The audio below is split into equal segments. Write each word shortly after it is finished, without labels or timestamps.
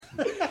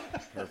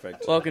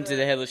Perfect. Welcome to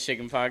the Headless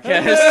Chicken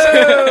Podcast.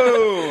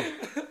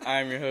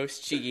 I'm your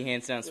host, Cheeky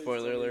Hands Down,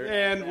 spoiler alert.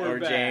 And we're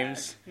back.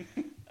 James.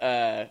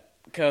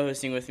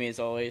 Co-hosting with me as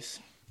always,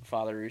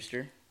 Father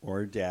Rooster.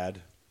 Or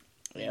Dad.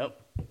 Yep.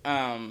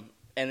 And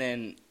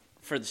then,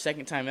 for the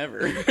second time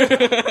ever,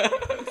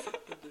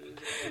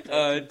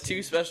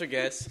 two special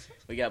guests.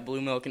 We got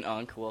Blue Milk and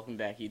Unk. Welcome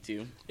back, you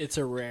two. It's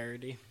a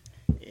rarity.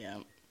 Yeah,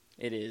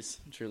 it is.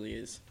 It truly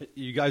is.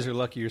 You guys are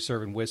lucky you're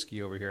serving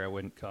whiskey over here. I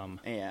wouldn't come.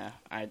 Yeah,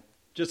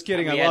 Just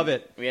kidding. I love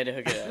it. We had to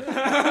hook it up.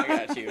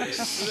 I got you.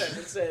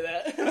 Say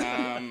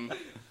that.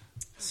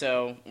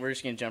 So we're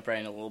just gonna jump right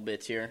in a little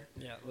bit here.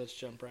 Yeah, let's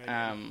jump right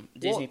in.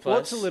 Disney Plus.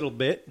 What's a little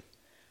bit?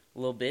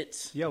 Little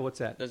bits. Yeah, what's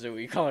that? That's what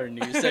we call our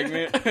news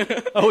segment.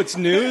 Oh, it's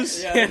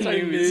news? Yeah, that's our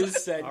News.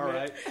 news segment. All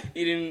right.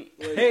 You didn't.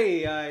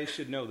 Hey, I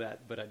should know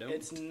that, but I don't.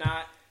 It's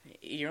not.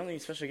 You're only a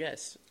special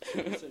guest.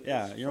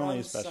 Yeah, you're only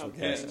a from special something,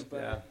 guest.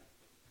 but-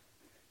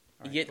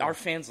 Yeah. Our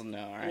fans will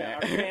know, all right? Yeah,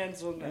 our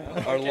fans will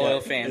know. Our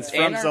loyal fans. It's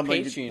and from our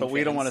something, Patreon but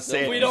we don't want to fans.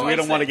 say it We because we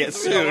don't want to get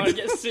We don't want to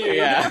sued. get sued.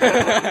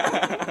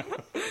 Yeah.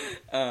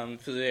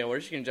 So yeah, we're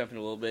just gonna jump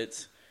into a little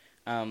bit.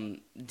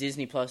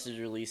 Disney Plus is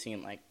releasing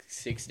in like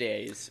 6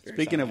 days. Or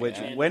Speaking of something which,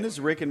 like when is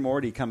Rick and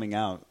Morty coming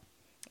out?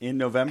 In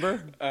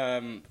November?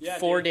 that. Yeah,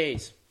 4 dude.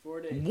 days.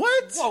 4 days.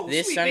 What? Whoa,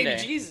 This sweet Sunday.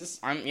 baby Jesus.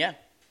 Yeah.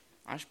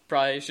 I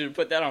probably should have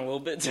put that on a little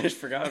bit. I just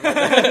forgot about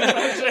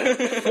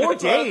that. 4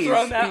 days?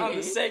 Throwing that on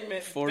the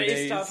segment 4 based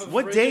days. off of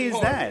What Rick day and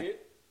is that? Morty.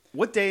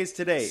 What day is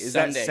today? Is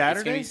Sunday. that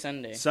Saturday? It's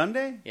gonna be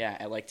Sunday. Sunday? Yeah,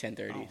 at like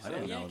 10:30. Oh, I so.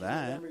 didn't Yeah, know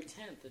that. November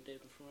 10th, the day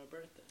before my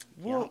birthday.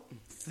 Well,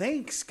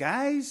 thanks,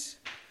 guys.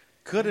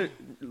 Could have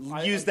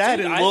used dude, that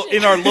I-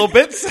 in our little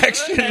bit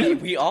section.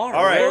 We are.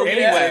 All right, Well,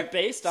 anyway. yeah,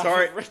 based off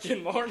Sorry. of Rick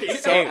and Morty.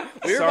 Hey,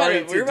 we're Sorry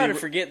about to to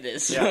forget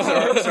this.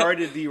 Yeah, sorry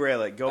to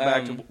derail it. Go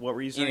back to what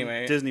were you saying?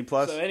 anyway. Disney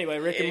Plus. So anyway,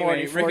 Rick and Anyway,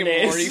 Morty, 4 Rick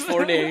days. and Morty,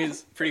 4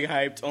 days. Pretty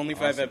hyped. Only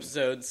 5 Awesome.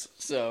 episodes.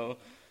 So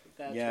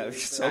That's Yeah, really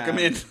soak sad. them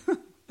in.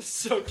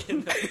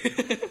 Soaking.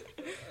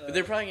 but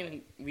they're probably gonna.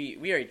 We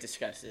already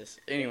discussed this.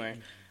 Anyway,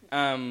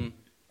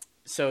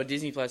 so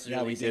Disney Plus is Yeah,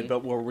 we releasing. did.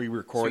 But were we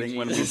recording Sweet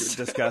when we Jesus.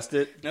 discussed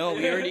it? No,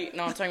 we already.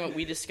 No, I'm talking about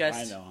we discussed.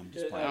 I know. I'm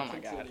just playing. Oh my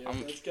God.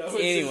 Let's go with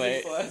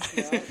Anyway.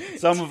 Disney Plus now.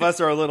 Some of us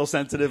are a little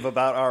sensitive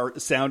about our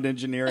sound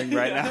engineering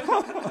right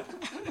now.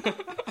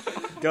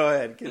 Go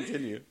ahead,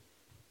 continue.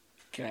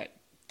 Okay,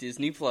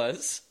 Disney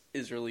Plus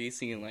is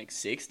releasing in like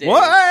 6 days.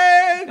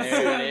 What?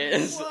 There it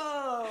is.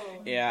 Whoa.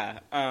 Yeah.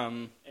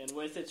 And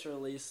with its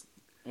release,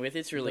 With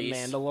its release,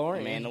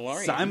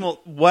 Mandalorian.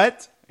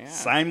 What? Yeah.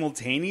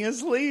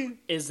 Simultaneously?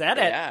 is that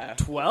Yeah. at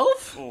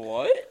 12?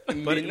 What? But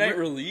Midnight it-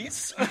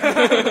 release?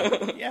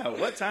 Yeah,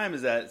 what time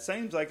is that? It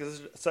seems like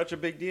it's such a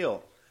big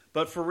deal.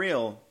 But for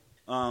real,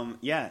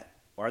 yeah,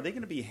 are they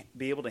going to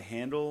be able to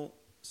handle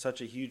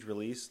such a huge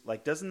release?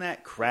 Like, doesn't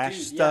that crash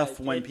Dude, stuff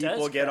yeah, when it people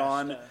does get crash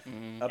on? stuff.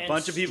 A And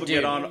bunch of people Dude,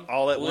 get on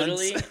all at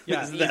literally, once?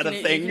 Yeah. Is you that can- a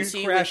you thing? can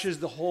see- Crashes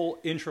the whole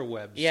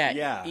intrawebs.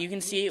 Yeah, you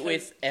can see it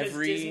with 'Cause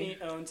every. Disney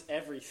owns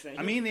everything.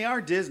 I mean, they are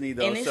Disney,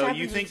 though, And this so you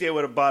happens think with- they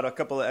would have bought a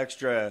couple of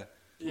extra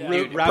yeah.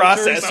 Dude,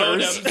 processors,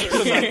 Modems or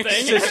something.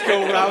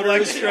 Cisco couple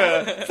routers.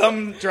 extra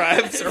thumb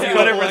drives, or Yeah.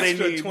 whatever they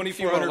Extra need.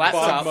 2400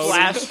 Laptop baud modem.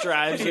 Flash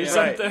drives or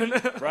Right. something.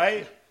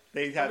 Right?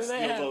 They have do they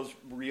still have? those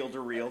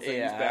reel-to-reel things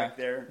Yeah. back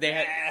there.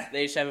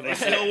 They just have a They bunch.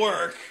 still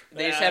work.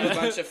 They just have a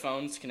bunch of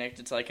phones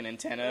connected to like an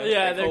antenna.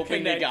 Yeah, like, they're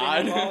hoping to connecting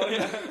God.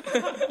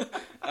 them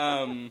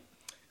all.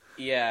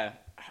 Yeah.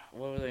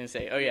 What was I gonna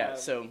say? Oh yeah. Yeah.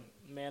 So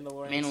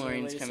Mandalorian's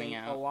Mandalorian's coming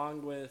out.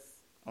 along with.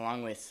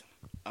 along with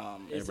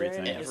Is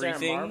Everything. there a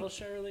Everything. Marvel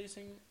show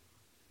releasing?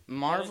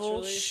 Marvel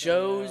released, or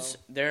shows,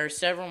 no? there are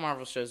several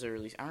Marvel shows that are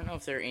released. I don't know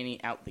if there are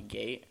any out the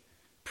gate.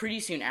 Pretty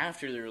soon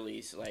after the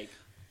release, like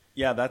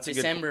Yeah, that's a good.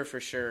 December for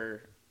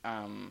sure.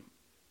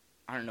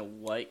 I don't know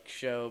what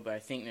show, but I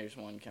think there's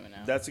one coming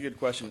out. That's a good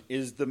question.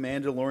 Is the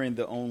Mandalorian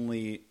the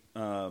only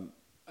I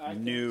think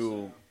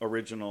new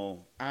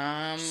original?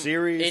 um,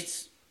 series?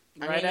 It's.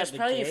 I Right mean, there's at the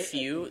probably a gate, I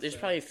few. think There's so.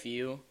 probably a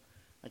few,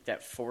 like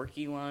that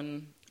Forky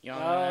one. You know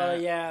Oh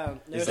yeah,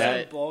 there's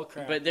that- some bull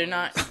crap. But they're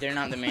not. They're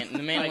not the man. The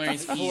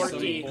Mandalorian's Like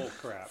easily. Bull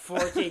crap.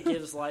 Forky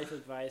gives life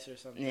advice or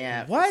something.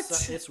 Yeah. What?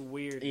 It's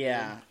weird.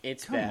 Yeah,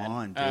 it's Come bad.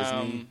 on,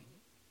 Disney.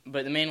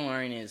 But the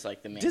Mandalorian is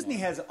like the main. Disney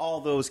one. has all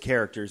those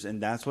characters,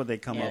 and that's what they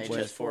come Yeah, up they with.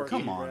 just Forky,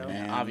 Come on, bro.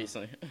 man.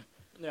 Obviously. Dude.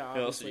 Yeah,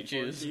 Who else did obviously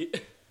you choose?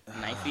 Forky.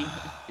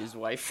 Knifey, his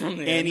wife from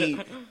the Any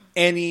end.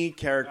 any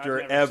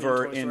character I've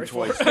never ever seen in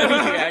Toy Toy Story. You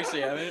Story.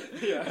 actually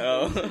haven't? Yeah.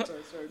 Oh.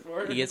 Sorry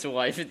for He it. gets a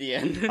wife at the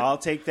end. I'll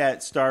take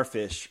that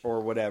starfish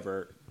or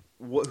whatever,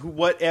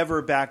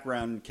 whatever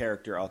background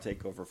character. I'll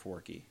take over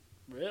Forky.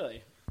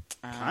 Really?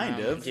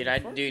 Kind of.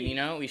 Dude, you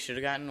know what we should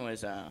have gotten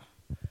was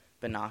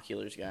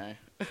Binoculars guy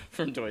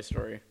from Toy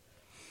Story.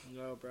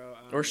 No, bro.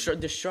 Or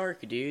the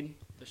shark, dude.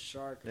 the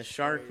shark. The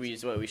shark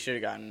is what we should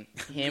have gotten.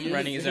 Him He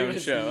running his was own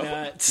show.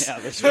 nuts. Yeah,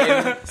 that's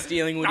right. Him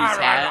stealing Woody's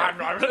hat.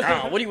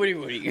 Oh, Woody. Woody,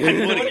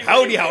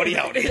 howdy, howdy,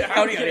 howdy.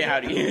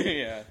 Howdy.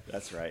 Yeah.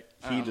 That's right.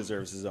 He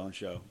deserves his own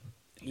show.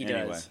 He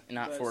Anyway. does.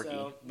 Not But Forky.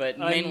 so, But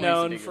mainly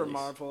unknown it's a big for release.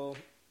 Marvel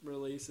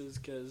releases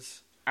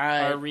because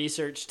our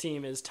research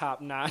team is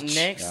top notch.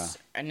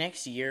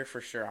 Next year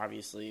for sure,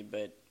 obviously,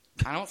 but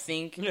I don't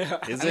think. Yeah.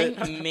 Is I it?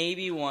 think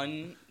maybe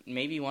one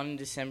in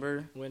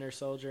December. Winter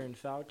Soldier and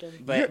Falcon.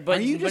 But Are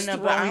you just no,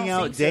 but I throwing don't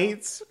out think so,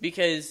 dates?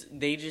 because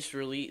they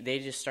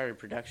just started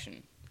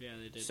production, Yeah,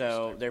 they did.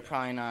 so they're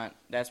probably not.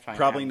 That's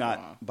Probably not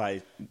happening not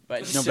by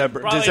But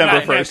November, Probably December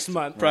not next 1st.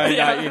 month. Probably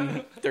Yeah. not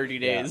in 30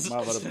 days. Yeah,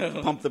 might want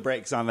to pump the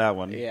brakes on that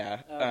one.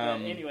 Yeah. But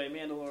anyway,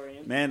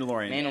 Mandalorian.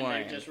 Mandalorian. And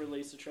Mandalorian. they just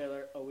released a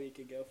trailer a week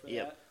ago for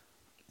Yep.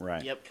 that.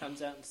 Right. Yep.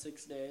 Comes out in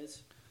 6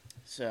 days.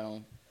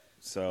 So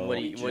So, What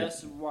do We you- what-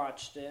 just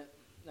watched it.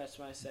 That's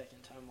my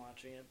second time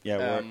watching it.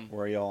 yeah,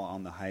 were y'all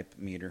on the hype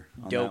meter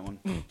on Dope.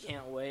 that one?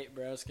 Can't wait,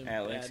 bro. It's gonna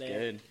that be looks badass.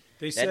 good.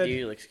 They That said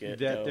dude looks good.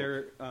 that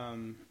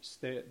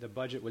Dope. the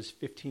budget was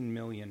 $15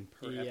 million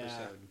per Yeah.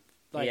 episode.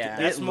 Like Yeah.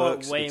 that's It more,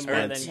 looks way more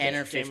than expensive. 10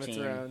 or Game of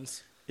 15.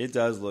 Thrones. It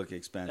does look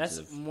expensive.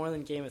 That's more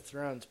than Game of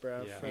Thrones,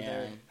 bro. Yeah. For Yeah.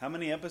 their How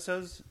many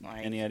episodes?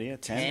 Like, Any idea?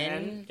 10?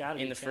 10 Gotta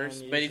be in the 10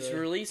 first, but it's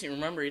usually. releasing.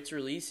 Remember, it's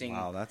releasing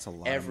Wow, that's a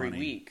lot every of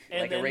money. week,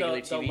 and like then a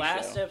regular the TV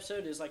last show.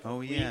 episode is like a Oh,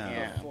 week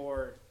yeah.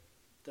 before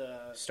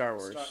the Star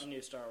Wars.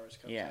 new Star Wars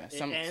comes Yeah, out. It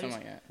something ends-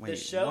 like that. The Wait,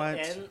 show what?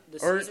 the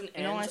Or- season ends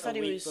no, I thought a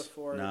it week was-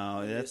 before.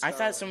 No, the new that's- Star I thought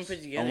Wars. someone put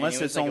it together. Unless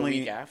and it was it's like only- a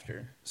week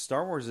after.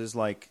 Star Wars is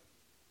like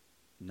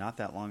not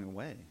that long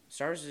away.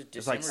 Star Wars is It's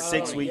December. like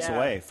 6 Oh, weeks yeah.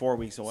 away, 4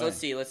 weeks So away. let's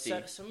see.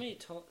 Somebody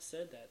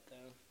said that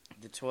though.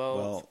 The 12th.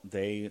 Well,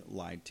 they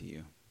lied to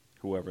you,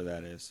 whoever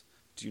that is.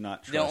 Do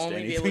not they'll trust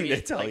only be able anything to they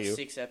get tell like you.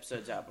 6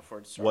 episodes out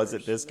before Star Was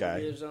Wars. it this guy?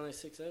 Maybe there's only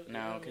 6 episodes.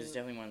 No, because it's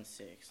definitely more than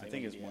 6. I They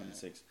think it's wouldn't do more than that.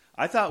 6.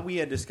 I thought we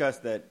had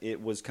discussed that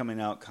it was coming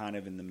out kind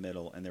of in the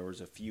middle, and there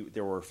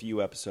were a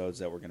few episodes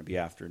that were going to be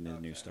after the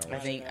new Star Wars.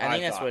 I think I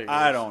that's thought- what it is.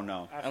 I don't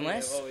know, I forget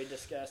Unless- what we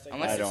discussed.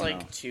 Unless I it's don't like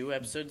know. 2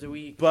 episodes a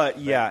week. but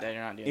yeah, they're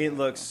not doing it that.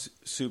 looks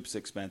soup's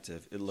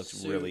expensive. It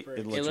looks really, Super it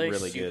It looks looks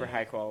really super good.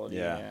 high quality.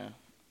 Yeah. Yeah.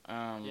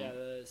 Yeah,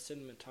 the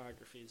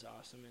cinematography is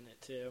awesome in it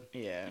too.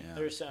 Yeah. Yeah.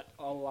 There's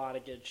a lot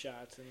of good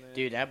shots in there.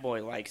 Dude, that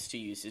boy likes to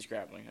use his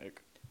grappling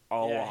hook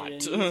a Yeah, lot.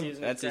 he's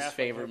using That's his grappling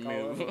favorite hook all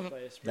over the move.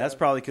 place, bro. That's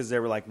probably because they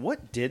were like,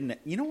 "What didn't?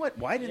 You know what?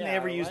 Why didn't they Yeah,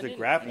 ever use why the didn't-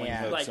 grappling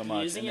Yeah. hook like so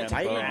much?" using And it to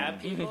then boom.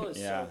 grab people is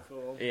Yeah. so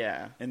cool.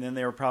 Yeah. And then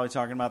they were probably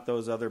talking about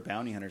those other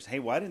bounty hunters. Hey,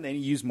 why didn't they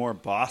use more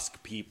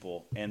Bosk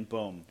people? And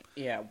boom,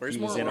 Yeah. Where's He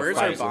more? was in a Where's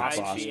fight our with boss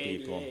Bosk feet?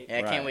 people. Yeah,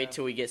 I Right. can't wait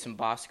till we get some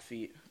Bosk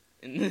feet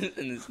in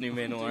this new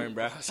Mandalorian,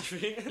 bro.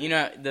 Bosk You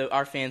know,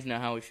 our fans know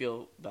how we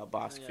feel about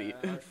Bosk feet.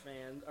 Yeah,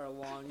 our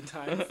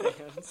longtime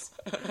fans.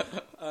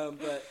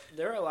 But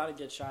there are a lot of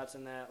good shots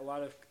in that. A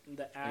lot of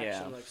the action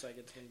Yeah. looks like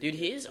it's gonna be Dude,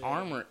 good, his too.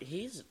 armor,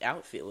 his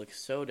outfit looks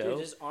so Dude, dope.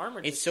 his armor.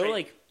 It's just so straight-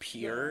 like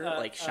pure, Yeah,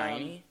 like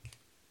shiny.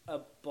 a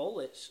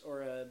bullet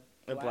or a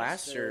A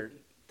blaster.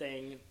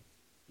 thing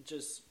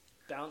just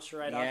bounced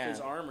right Yeah, off his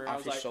armor. I off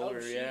was his like, shoulder.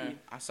 oh, shit. Yeah,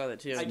 I saw that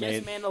too. I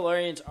made- guess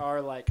Mandalorians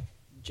are like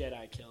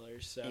Jedi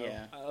killers, so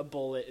Yeah. a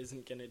bullet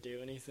isn't gonna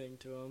do anything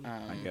to them.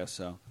 I guess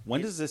so.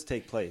 When does this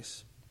take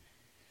place?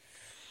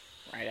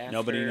 Right after,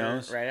 Nobody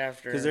knows? Right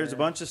after, Because there's a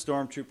bunch of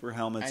stormtrooper I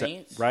helmets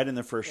think it's- right in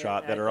the first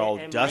shot that are all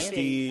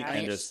dusty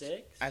and just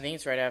I think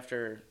it's right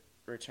after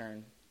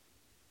Return.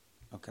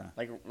 okay.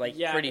 Like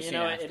yeah, pretty you soon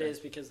know after. it is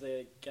because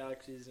the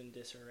galaxy's in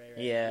disarray.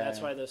 Right? Yeah,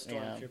 That's why those yeah.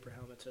 stormtrooper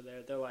helmets are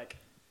there. They're like,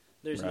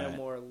 there's no Right.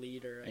 more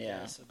leader. I Yeah.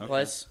 guess. Okay.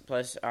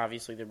 Plus,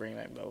 obviously they're bringing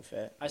back Boba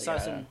Fett. I They saw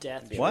gotta some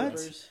Death be What?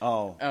 Troopers.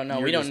 Oh. Oh, no,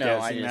 you're we don't know.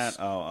 I guessing just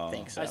that? Oh.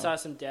 think so. I saw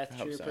some Death I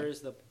hope so.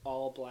 Troopers, the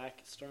all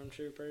black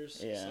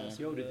stormtroopers. Yeah. Saw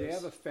some Yo, of did they those.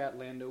 have a fat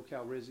Lando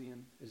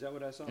Calrissian? Is that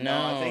what I saw? No,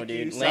 I think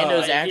dude. you saw-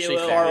 Lando's He actually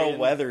will. fat. Carl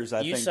Weathers,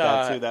 I You think saw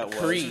that's who that was.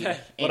 Creed, But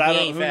and I he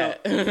don't ain't who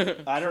know-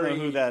 fat. I don't know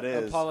who that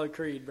is. Apollo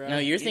Creed, bro. No,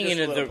 you're He thinking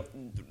just of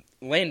lit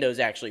the Lando's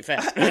actually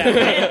fat.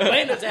 Yeah,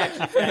 Lando's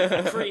actually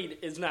fat. Creed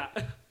is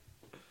not.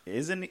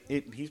 Isn't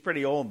it? He's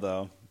pretty old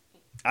though.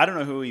 I don't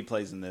know who he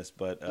plays in this,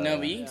 but No,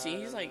 but you can Yeah, see I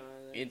he's don't like, know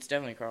either. it's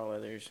definitely Carl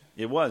Weathers.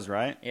 it was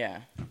right. Yeah,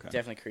 Okay.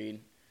 definitely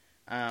Creed.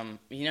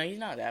 He's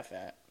not that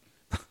fat.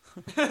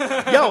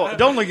 Yo,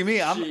 don't look at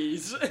me. I'm.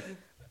 Jeez.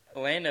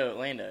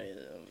 Lando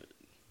is.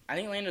 I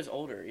think Lando's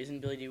older. Isn't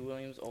Billy D.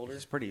 Williams older?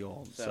 He's pretty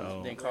old.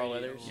 So, then Carl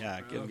Pretty Weathers. old.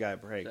 yeah, give the guy a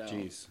break. So-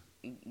 Jeez.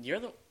 You're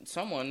the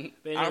someone.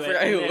 But I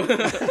anyway, forgot who.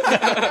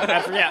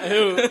 I forgot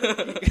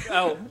who.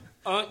 Oh,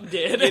 Unc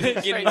did.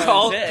 Getting Straight on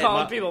calling his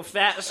head. people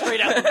fat straight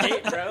out the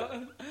gate,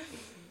 bro.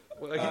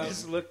 Well, he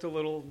just looked a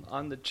little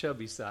on the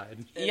chubby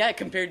side. Yeah,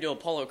 compared to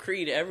Apollo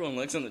Creed, everyone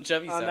looks on the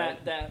chubby On side.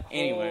 that whole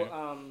Anyway.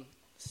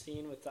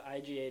 scene with the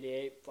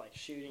IG-88, like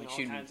shooting Like all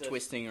shooting, kinds of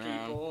twisting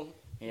around. people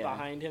Yeah.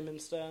 behind him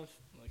and stuff.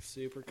 Like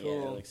super Yeah,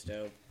 cool. it looks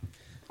dope.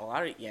 A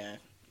lot of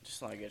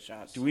just a lot of good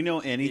shots. Do we know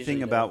anything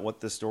Usually about dope. what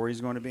the story is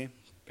going to be?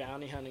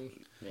 Bounty hunting.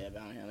 Yeah,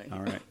 bounty hunting. All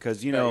right,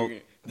 because you Oh, know you're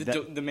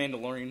gonna- that- the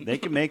Mandalorian. they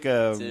can make a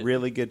That's it.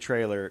 really good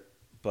trailer,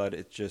 but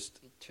it just.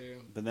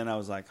 True. But then I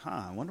was like,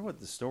 I wonder what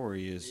the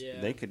story is.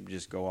 Yeah. They could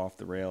just go off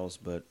the rails,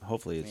 but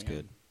hopefully it's Yeah.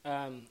 good.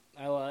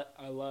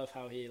 I love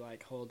how he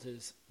like holds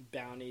his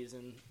bounties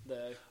in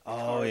the Oh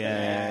card.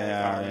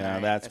 yeah,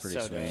 Carbonite. that's That's pretty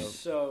so sweet. dope.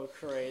 So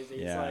crazy.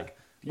 Yeah. It's like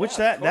Which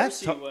Yeah, of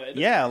that's course he would.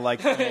 yeah,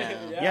 like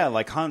Yeah.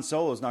 like Han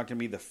Solo is not going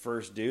to be the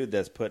first dude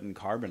that's putting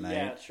carbonite.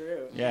 Yeah,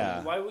 true.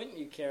 Yeah. Why wouldn't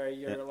you carry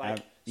your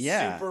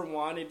yeah. super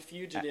wanted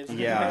fugitives?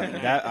 Yeah,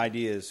 that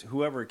idea is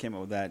whoever came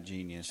up with that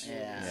genius.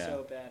 Yeah.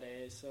 So bad,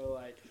 so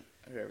like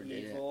Whoever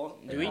did evil.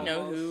 it. Do we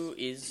know Almost. who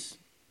is?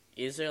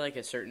 Is there like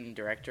a certain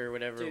director or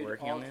whatever Dude,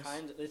 working all on this?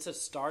 kinds. It's a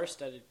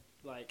star-studded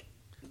like.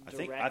 I thought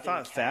directing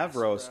cast, Favreau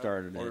bro.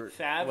 started it. Or-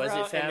 Favreau, Was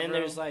it and then Favreau?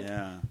 there's like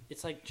Yeah.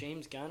 it's like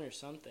James Gunn or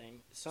something.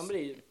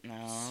 Somebody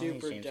No,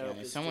 super James dope. Gunn.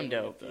 is Someone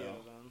doing dope a few though.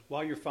 of them.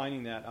 While you're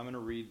finding that, I'm going to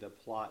read the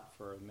plot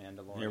for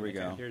Mandalorian. Here we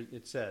go. Here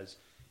it says,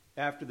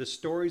 after the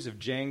stories of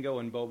Jango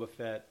and Boba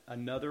Fett,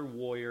 another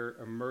warrior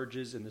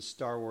emerges in the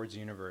Star Wars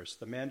universe.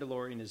 The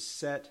Mandalorian is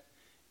set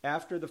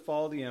after the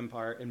fall of the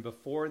Empire and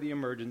before the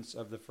emergence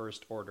of the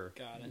First Order.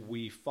 Got it.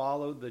 We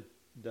follow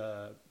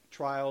the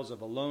trials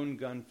of a lone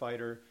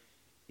gunfighter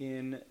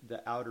in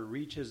the outer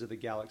reaches of the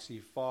galaxy,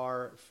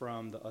 far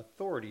from the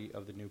authority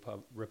of the New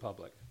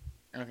Republic.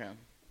 Okay.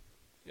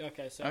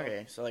 Okay,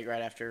 so So like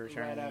right after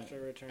Return. right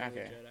after Return of the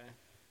Okay. Jedi.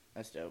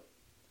 That's dope.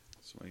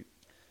 Sweet.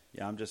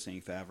 Yeah, I'm just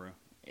seeing Favreau.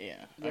 Yeah.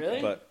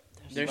 Really? But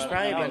There's Someone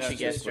probably a bunch else. of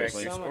guest There's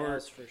directors. someone Or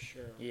else for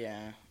sure.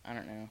 yeah, I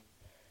don't know.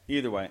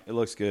 either way, it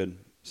looks good.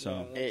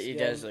 So Yeah, It looks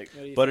does good. look-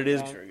 What do you but think it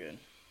is- about Very good.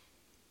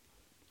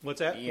 What's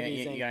that? You, do you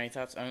you think? got any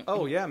thoughts?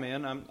 Oh yeah,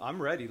 man,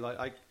 I'm ready.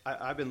 Like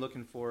I've been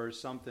looking for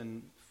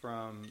something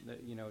from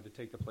to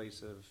take the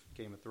place of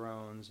Game of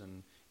Thrones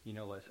and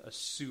a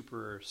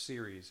super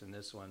series, and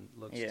this one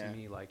looks Yeah. to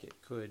me like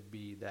it could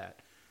be that.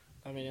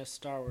 I mean, it's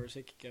Star Wars.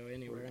 It could go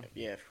anywhere.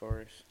 Yeah, of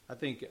course. I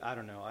think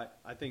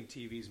I think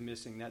TV's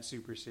missing that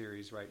super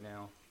series right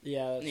now.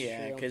 Yeah, that's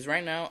Yeah, true. because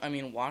right now, I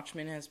mean,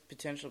 Watchmen has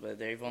potential, but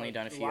they've only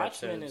done a few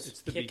Watchmen episodes. is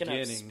It's the kicking up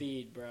beginning.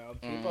 speed, bro.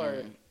 People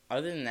are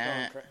Other than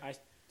that,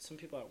 some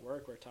people at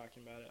work were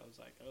talking about it. I was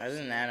like, oh, other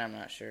than that, I'm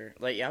not sure.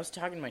 Like, I was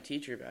talking to my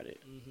teacher about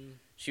it. hmm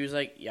She was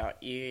like, y'all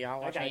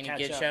watch gotta any catch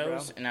good up,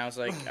 shows? bro. And I was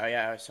like, oh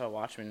yeah, I saw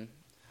Watchmen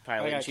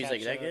pilot. gotta And she's like,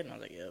 is that catch good? up. And I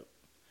was like, yep.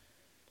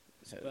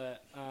 So,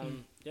 But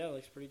yeah, it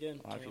looks pretty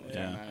good. a lot of Can't people wait.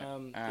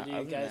 talking about it. Did you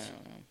Other than guys? that, I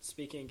don't know.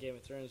 Speaking of Game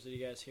of Thrones, did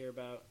you guys hear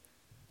about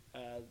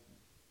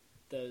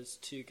those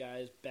two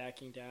guys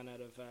backing down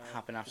out of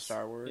Hopping off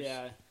Star Wars?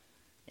 Yeah,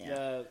 Yeah.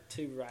 the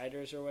two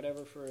writers or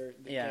whatever for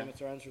the Yeah. Game of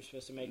Thrones were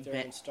supposed to make their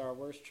Ben- own Star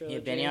Wars trilogy.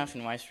 Yeah, Benioff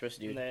and Weiss were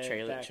supposed to do and a they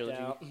trailer backed trilogy.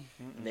 out.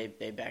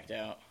 They backed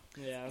out.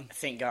 Yeah,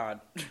 Thank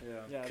God.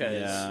 yeah. 'Cause-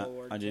 yeah,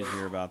 Lord I did King.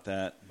 hear about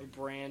that.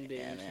 Brandon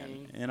Yeah, man.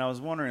 King. And I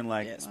was wondering,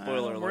 like, Yeah,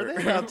 spoiler were alert.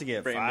 they about to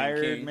get Brandon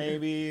fired, King.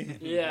 maybe?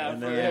 Yeah,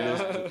 and for then they real.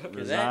 just 'Cause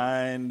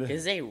resigned.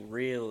 Because they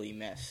really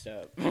messed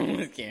up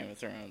with Game of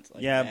Thrones.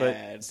 Like, Yeah,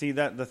 bad. but see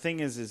that the thing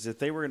is if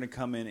they were going to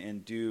come in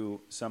and do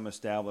some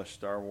established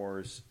Star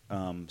Wars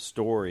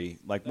story,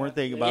 like weren't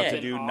they about Yeah. to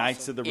do Awesome.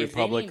 Knights of the If they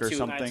Republic need or to-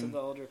 Knights of something? the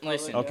Old Republic,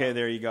 Listen. Okay, yeah.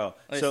 there you go.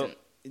 Listen. So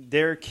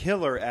they're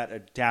killer at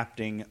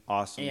adapting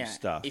awesome yeah,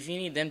 stuff. if you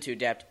need them to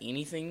adapt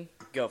anything,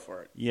 go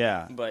for it.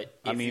 Yeah, But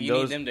I if mean, you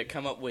those- need them to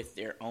come up with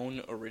their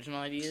own original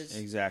ideas,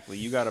 exactly.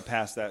 You got to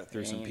pass that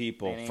through It some ain't-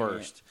 people it ain't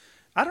first.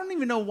 I don't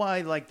even know why.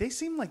 Like they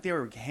seem like they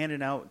were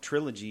handing out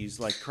trilogies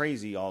like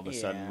crazy all of a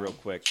sudden, Yeah. real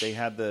quick. They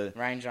had the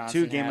Ryan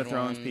Johnson two Game had of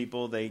Thrones one.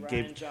 people. They Ryan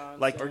gave Johnson.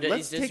 like Or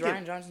let's does take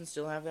Ryan it. Johnson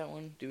still have that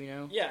one? Do we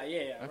know? Yeah.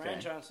 Okay.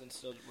 Ryan Johnson's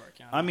still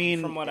working on it. I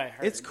mean, from what I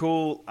heard, it's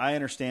cool. I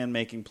understand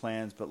making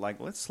plans, but like,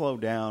 let's slow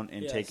down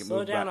and Yeah, take it. slow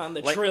move down back. on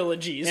the Like,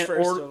 trilogies and-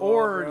 first or of all,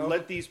 or bro.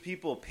 let these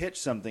people pitch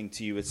something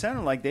to you. It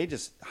sounded like they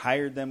just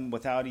hired them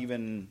without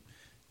even.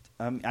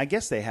 I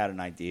guess they had an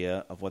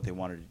idea of what they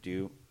wanted to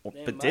do,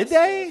 They but must did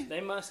they? have.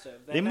 They must have.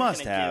 They're They not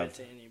must gonna have. Give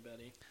it to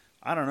anybody.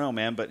 I don't know,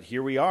 man. But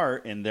here we are,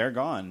 and they're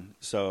gone.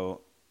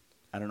 So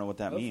I don't know what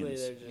that Hopefully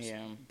means. they're just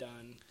Yeah.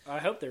 done. I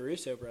hope the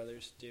Russo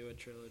brothers do a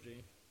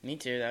trilogy. Me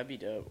too. That'd be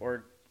dope.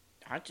 Or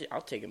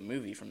I'll take a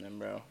movie from them,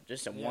 bro.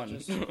 Just a Yeah, one.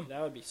 just-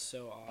 that would be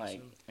so awesome.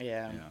 like,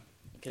 yeah, Yeah.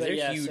 because But they're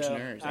yeah, huge so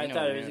nerds. They I know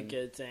thought what it was a they're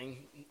good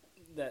thing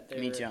that they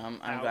Me were too.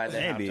 I'm out. glad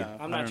they Maybe. hopped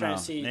off. I'm I not don't trying know.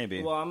 to see.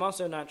 Maybe. Well, I'm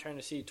also not trying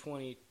to see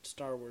 20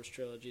 Star Wars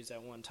trilogies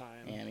at one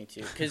time. Yeah, me too.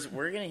 Because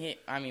we're gonna hit.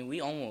 I mean,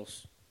 we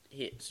almost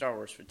hit Star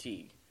Wars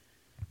fatigue.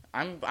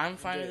 I'm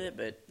fine with Dude, it,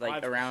 but like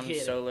I've around hit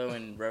it. Solo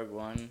and Rogue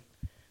One,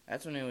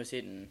 that's when it was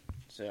hitting.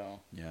 So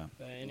Yeah.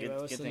 But anyway,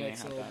 Good- what's good the thing they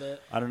next hopped little on.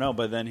 bit? I don't know,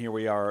 but then here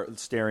we are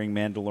staring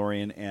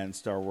Mandalorian and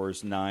Star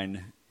Wars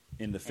 9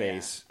 in the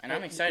face. yeah. And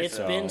I'm excited. It's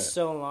for been that.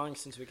 so long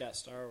since we got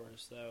Star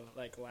Wars, though.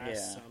 Like last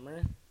Yeah.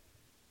 summer.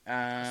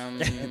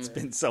 It's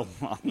been so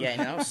long. Yeah, and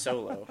that was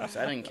Solo, so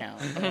that didn't count.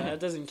 That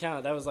doesn't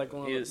count. That was like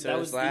one of Yeah, the, so that it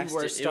was was the last-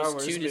 worst it Star was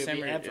Wars 2 movie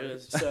December, it ever.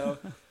 was- So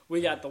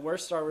we got the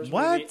worst Star Wars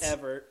What? movie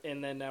ever,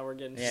 and then now we're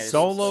getting. Yeah,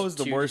 Solo's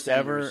the 2 worst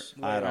ever. Decembers.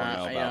 I don't know I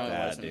about know it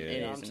that, wasn't. dude.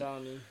 It Yeah, I'm isn't.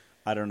 telling you.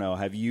 I don't know.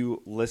 Have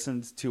you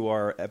listened to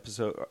our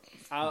episode?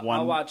 I'll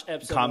one watch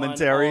episode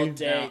commentary? 1 all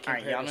day. No, all right,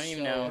 compared y'all to don't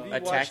even Solo. know. Have you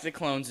Attack watched- the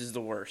Clones is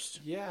the worst.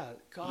 Yeah,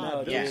 God,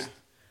 No, those yeah.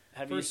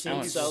 Have you first seen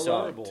one seasons sucked. Solo?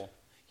 horrible.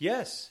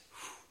 Yes,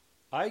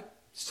 I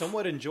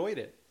somewhat enjoyed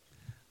it.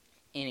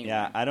 Anyway,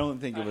 Yeah, I don't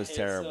think it was hate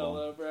terrible.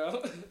 Solo,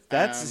 bro.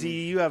 That's Um,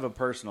 see, you have a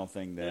personal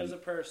thing then, There's a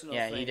personal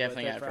Yeah, thing. he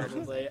definitely with it, got a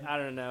personal probably. I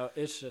don't know.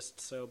 It's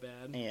just so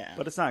bad. yeah,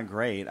 but it's not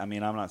great. I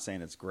mean, I'm not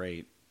saying it's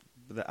great,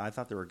 but I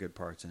thought there were good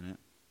parts in it.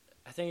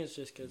 I think it's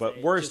just because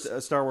But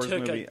worst Star Wars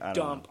took movie, a I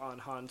don't dump know. on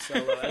Han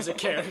Solo as a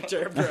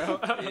character, bro.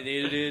 it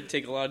did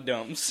take a lot of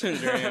dumps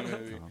during that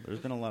movie. Oh, there's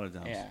been a lot of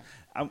dumps.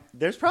 Yeah,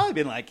 There's probably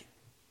been like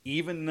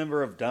even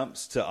number of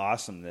dumps to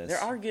awesomeness. there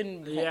are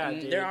good. Yeah,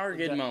 dude. there are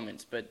good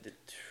moments, but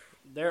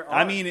There are.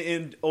 I mean,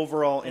 in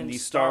overall in In the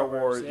Star Star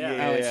Wars, Wars, yeah.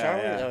 yeah, oh, yeah, in Star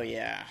Wars? yeah. Oh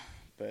yeah,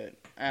 but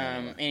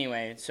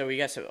anyway, so we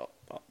got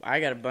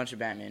I got a bunch of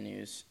Batman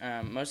news.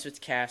 Most of it's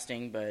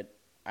casting, but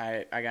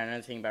I got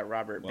another thing about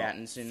Robert Well,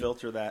 Pattinson.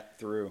 filter that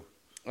through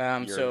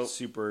your So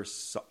super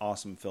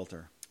awesome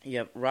filter.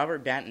 yep,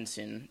 Robert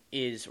Pattinson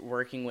is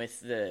working with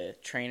the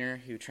trainer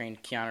who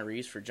trained Keanu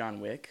Reeves for John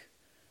Wick.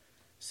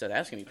 So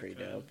that's gonna be pretty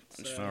Okay. dope.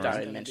 I just So thought it's I'd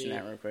gonna mention be-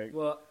 that real quick.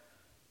 Well,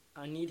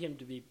 I need him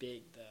to be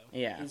big though.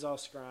 Yeah. he's all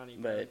scrawny,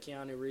 But but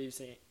Keanu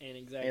Reeves ain't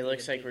exactly. It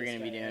looks the like we're biggest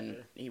going to be guy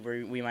doing.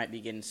 ever. We might be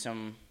getting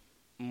some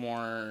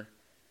more.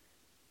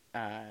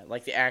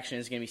 Like the action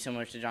is going to be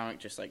similar to John Wick,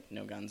 just like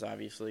no guns,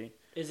 obviously.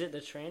 Is it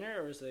the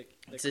trainer or is it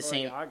the It's the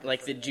same, choreographer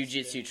like the that's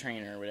jujitsu doing-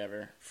 trainer or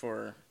whatever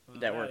for Well,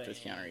 that worked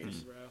with ain't Keanu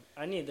Reeves. bro.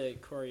 I need the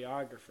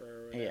choreographer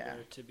or whatever Yeah,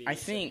 to be. I the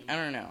think same. I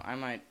don't know.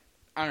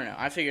 I don't know.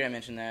 I figured I'd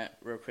mention that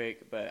real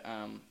quick, but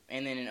and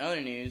then in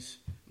other news,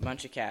 a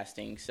bunch of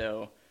casting.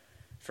 So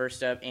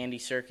first up, Andy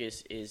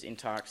Serkis is in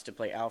talks to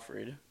play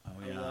Alfred. Oh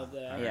I love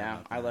that. heard Yeah,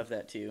 about I that. love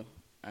that too.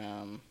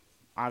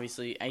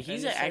 Obviously,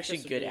 he's Andy an actually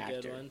Serkis would good be a good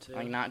actor. one, too.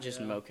 Like not just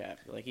Yeah. mocap.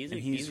 Like he's a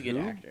And he's a good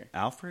who? actor.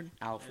 Alfred?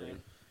 Alfred, Yeah.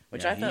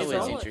 which Yeah, I thought he's was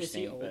all-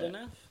 interesting. Is he old but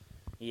enough?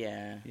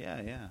 yeah,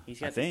 Yeah.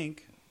 He's I got-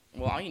 think.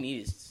 well, all you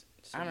need is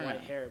Some I don't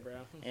white know. hair, bro.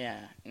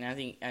 Yeah, and I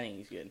think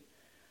he's good.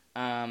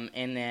 And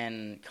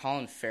then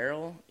Colin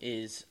Farrell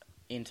is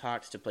in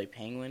talks to play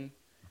Penguin.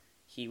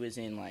 He was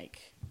in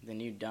like the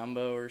new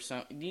Dumbo or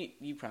something.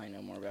 You probably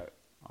know more about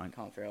On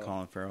Colin Farrell.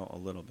 Colin Farrell a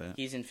little bit.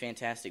 He's in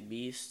Fantastic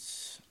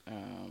Beasts.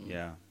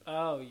 Yeah.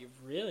 Oh, you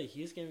really?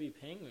 He's gonna be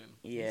Penguin.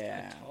 He's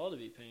Yeah. kinda tall to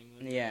be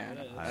Penguin. Yeah, What is-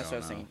 I that's what don't I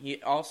was know. saying.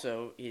 He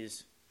also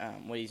is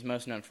what he's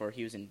most known for.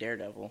 He was in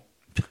Daredevil,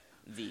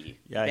 the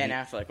Yeah, Ben he-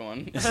 Affleck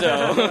one.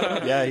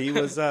 So Yeah, he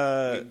was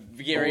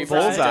get ready for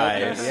Bullseye.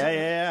 some stuff.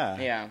 Yeah.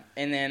 Yeah,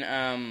 and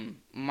then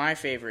my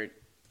favorite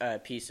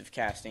piece of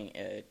casting,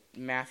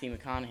 Matthew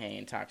McConaughey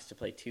in talks to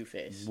play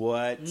Two-Face.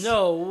 What?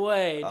 No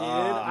way, dude!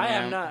 I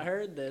yeah. have not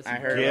heard this. I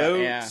heard Goat.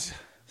 about yeah.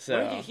 So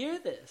Where did you hear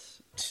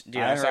this?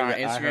 dude, I saw it on I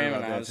heard Instagram about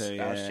and that I was too,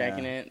 yeah.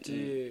 checking it.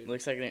 Dude.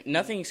 Looks like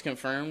nothing's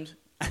confirmed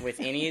with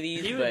any of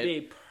these, He would but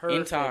be perfect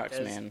in talks,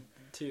 as man.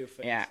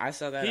 Two-Face. Yeah, I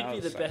saw that. He'd I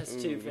be was the like, best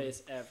ooh.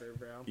 Two-Face ever,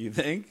 bro. You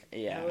think?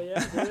 Yeah, Hell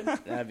yeah, dude.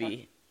 that'd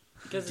be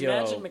Because dope.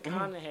 imagine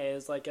McConaughey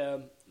as like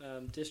a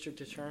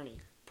district attorney.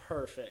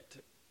 Perfect.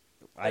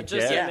 I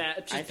just guess. yeah.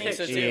 Just I think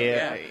so picture too.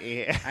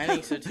 it. Yeah. I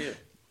think so too.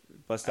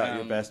 Bust out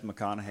your Um, best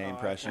McConaughey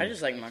impression. I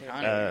just like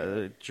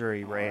McConaughey.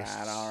 Jury All right,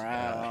 rests. all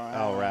right.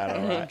 All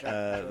right. Jury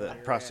The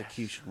rests.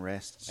 prosecution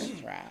rests.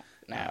 That's right.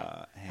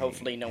 Now, Hey,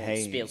 hopefully, no one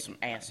hey, spills some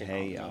acid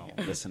Hey, on y'all,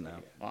 me. listen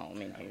up. Well,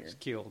 I'm in here. was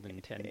killed in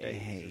 10 days.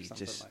 Hey, or something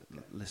just like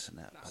that. listen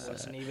up.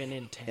 Wasn't even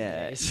in 10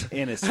 Yeah, days.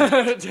 innocent.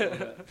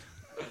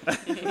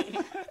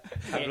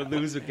 I would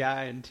lose a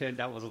guy in 10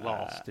 that was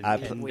lost. in I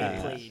 10 We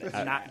Uh, plead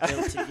not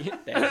guilty.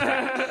 That's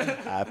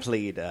right. I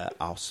plead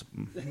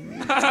awesome.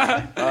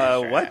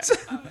 What?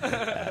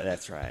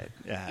 That's right.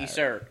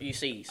 You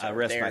see, sir, I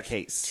rest my there's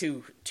case.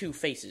 Two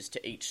faces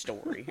to each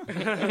story.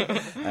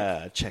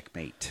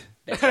 Checkmate.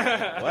 That's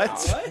right.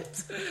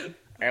 What?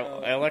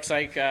 It looks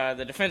like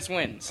the defense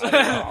wins. All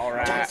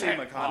right. Don't say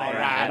McConaughey. All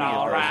right. Any of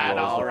All those right.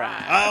 roles. All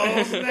right.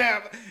 Oh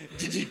snap!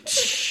 Did you?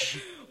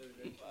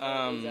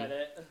 Is that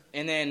it?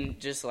 And then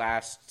just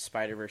last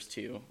Spider-Verse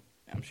 2.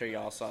 I'm sure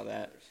y'all saw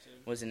that.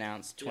 Was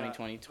announced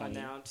 2020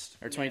 Announced.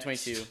 or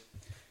 2022.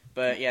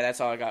 But yeah, that's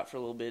all I got for a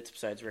little bit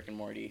besides Rick and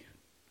Morty.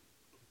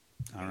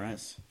 All right.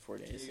 Yes, 4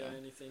 Do days. you got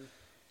anything?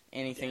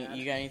 Anything? Dad?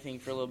 You got anything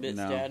for a little bit,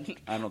 No, Dad?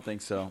 I don't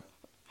think so.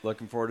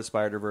 Looking forward to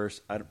Spider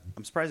Verse. I'm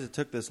surprised it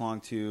took this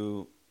long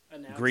to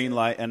Announce green it?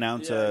 light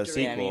announce Yeah, a yeah,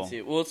 sequel. Yeah, me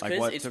too. Well, it's Like,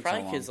 because what it's took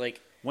probably so long? because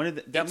like When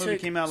did that it movie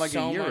took came out like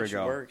so a year much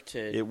ago? work to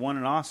It won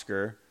an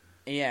Oscar.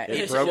 yeah. It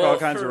it's- broke well, all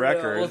kinds for of real.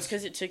 records. Well, it's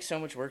because it took so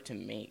much work to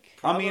make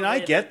I mean, I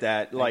Probably get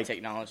that. like Like,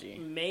 technology.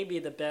 Maybe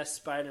the best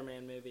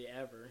Spider-Man movie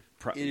ever.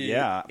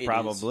 yeah, it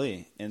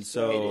probably. And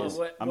so It is.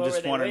 What- I'm what just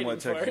were they wondering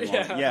what waiting took for? so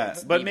long. Yeah. Yeah,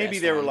 It's but the maybe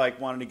best they were one.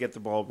 like wanting to get the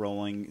ball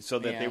rolling so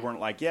that they Yeah.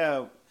 weren't like,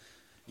 yeah,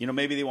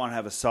 maybe they want to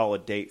have a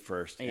solid date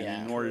first. And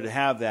Yeah. in order to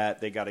have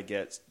that, they got to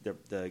get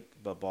the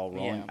ball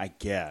rolling. Yeah. I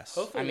guess.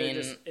 Hopefully, I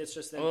mean, it's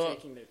just them well,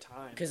 taking their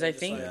time. Because They're I just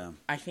think like- Yeah.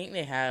 I think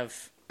they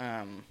have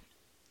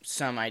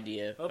some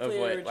idea Hopefully, of they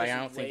were what. just Like I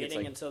don't think waiting it's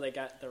like until they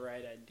got the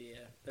right idea.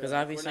 They're 'Cause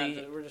like,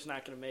 obviously- we're just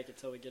not going to make it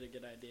till we get a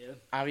good idea.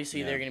 obviously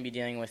Yeah. they're going to be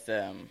dealing with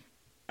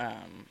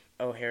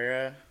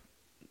O'Hara,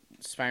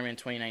 Spider-Man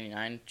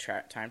 2099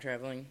 time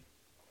traveling.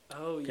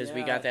 Oh, yeah. 'Cause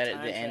we got that at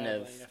time the end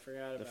of traveling. I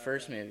forgot the about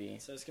first that. movie.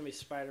 So it's going to be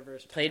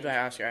Spider-Verse. Played by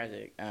time Oscar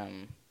traveling.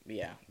 Isaac.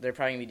 Yeah, they're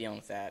probably gonna be dealing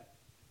with that.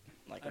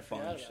 like I a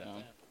forgot bunch. about So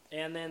that.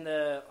 And then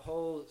the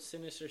whole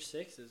Sinister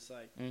Six is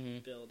like hmm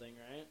building,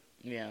 right?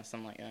 yeah,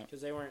 something like that.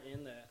 Because they weren't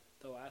in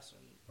the last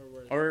one, or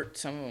were they? Or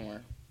some of them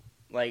were,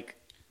 like,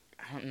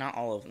 not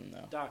all of them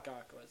though. Doc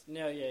Ock was.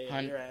 No, yeah,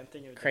 Hun- you're right. I'm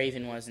thinking of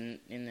Craven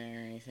wasn't in there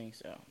or anything.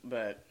 So,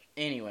 but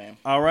anyway.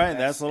 All right,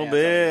 that's little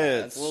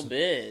That's bits. little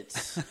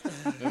bits.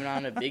 Moving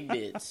on to big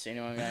bits.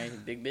 Anyone got any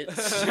big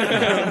bits?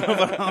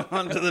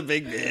 On to the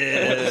big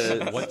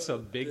bits. What's a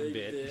big bit?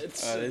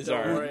 bits. This is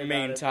Don't our worry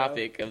main about it, bro.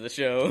 topic of the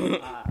show.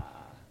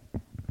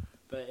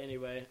 But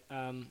anyway,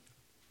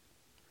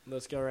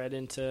 let's go right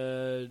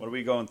into What are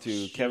we going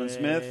to? Kevin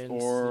Smith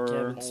James- or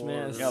Kevin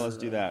Smith. Yeah, let's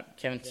do that.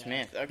 Kevin Yeah.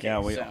 Smith. Okay, Yeah,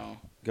 we- so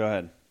Go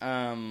ahead.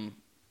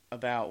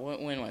 about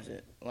when was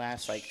it?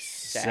 Last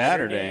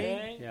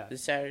Saturday. Yeah,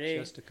 This Saturday.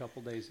 just a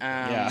couple days ago.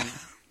 Yeah.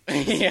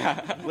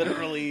 yeah.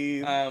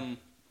 Literally.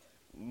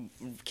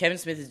 Kevin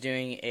Smith is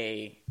doing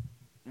a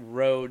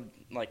road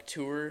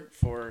tour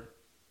for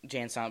Jay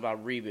and Silent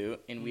Bob Reboot,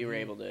 and we were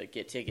able to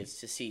get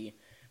tickets to see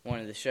one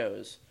of the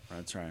shows.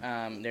 That's right.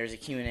 There's a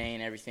Q&A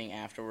and everything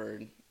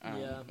afterward.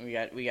 Yeah.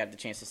 we got the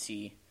chance to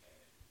see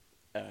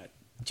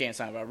Jay and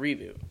Silent Bob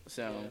Reboot.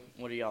 So, Yeah.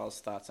 what are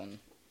y'all's thoughts on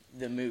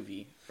the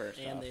movie first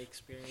and off? the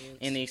experience.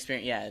 And the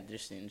experience, yeah,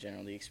 just in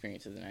general, the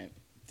experience of the night.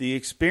 The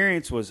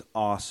experience was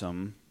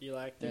awesome. You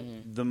liked it?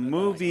 Mhm. The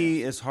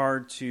movie is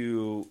hard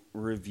to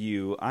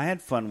review. I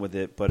had fun with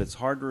it, but it's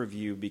hard to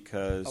review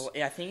because Oh,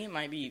 yeah, I think it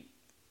might be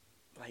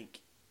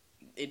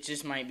it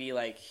just might be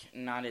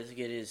not as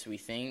good as we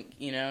think,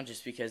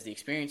 just because the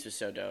experience was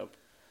so dope.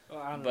 Well,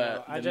 I don't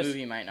But know. the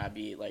movie might not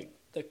be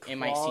the it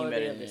might seem quality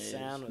better of than the it is.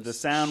 sound was the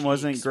sound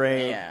wasn't cheeks,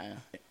 great. bro. Yeah.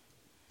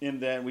 In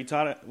that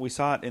we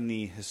saw it in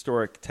the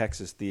historic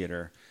Texas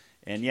theater,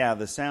 and yeah,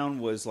 the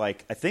sound was I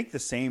think the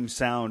same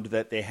sound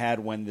that they had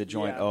when the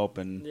joint Yeah.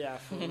 opened. Yeah,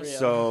 for real.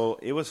 So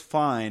it was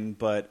fine,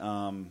 but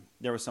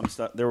there was some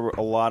stuff. There were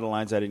a lot of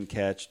lines I didn't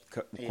catch.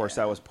 Of course,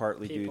 Yeah. that was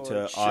partly People due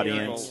were to cheering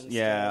audience, and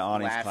yeah, stuff.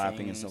 audience Laughing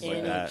clapping and stuff and like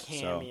Any that.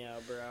 So cameo,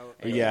 bro.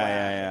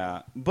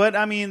 yeah. But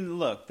I mean,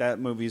 look, that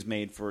movie's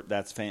made for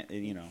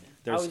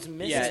there's I was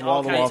missing Yeah, it's all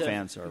wall to wall kinds of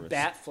fan service.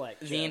 Batfleck.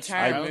 The jokes,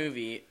 entire bro.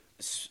 movie,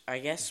 I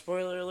guess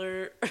spoiler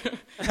alert.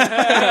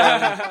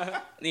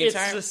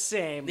 It's the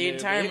same. The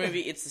entire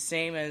movie, it's the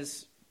same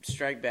as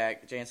Strike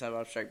Back, Jay and Silent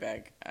Bob Strike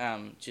Back.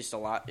 Just a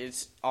lot.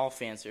 It's all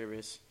fan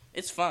service.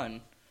 It's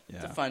fun.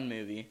 It's a Yeah. fun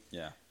movie.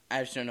 Yeah.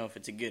 I just don't know if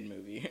it's a good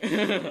movie.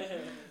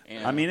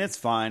 I mean, it's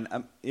fine.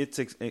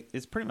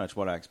 It's pretty much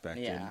what I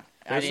expected. yeah.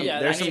 There's some, Yeah,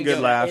 there's I some didn't good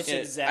go- laughs. it's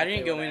exactly I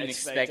didn't go what in I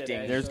expected,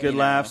 expecting. There's actually. good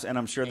laughs, and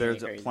I'm sure Anything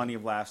there's crazy. plenty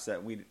of laughs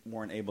that we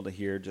weren't able to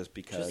hear just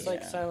because. Just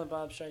like Yeah. Silent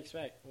Bob Strikes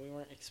Back, we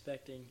weren't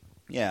expecting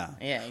Yeah.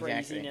 Yeah, exactly.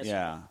 craziness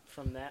Yeah.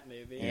 from that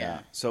movie.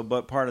 Yeah. So,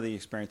 but part of the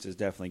experience is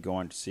definitely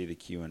going to see the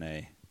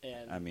Q&A.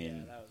 And I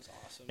mean, yeah, that was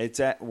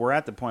awesome. We're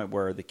at the point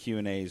where the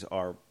Q&As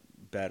are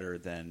better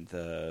than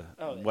Oh,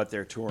 yeah. what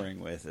they're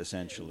touring with,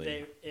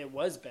 essentially. It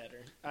was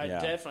better. I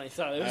Yeah. definitely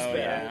thought it was Oh, better.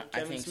 yeah. I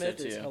Kevin think so, Smith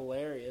is too.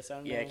 hilarious. I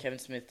don't Yeah, know. Kevin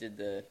Smith did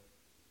the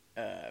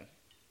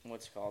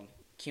what's it called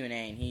Q&A,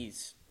 and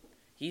he's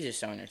just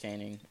so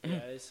entertaining. Yeah,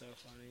 he's so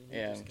funny. He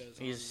Yeah, just goes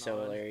he's on so and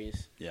on.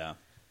 hilarious. Yeah.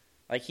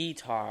 He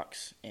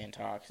talks and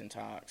talks and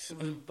talks.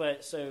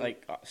 But so,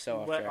 So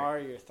off what track. are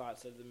your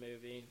thoughts of the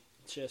movie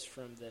just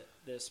from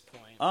this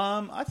point?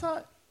 I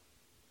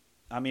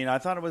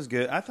thought it was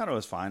good. I thought it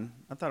was fine.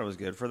 I thought it was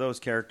good for those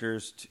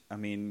characters.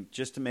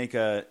 Just to make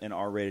an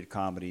R-rated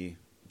comedy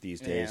these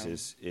days Yeah.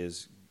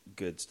 is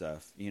good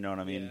stuff. You know what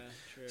I mean? Yeah,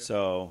 true.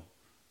 So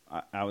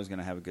I was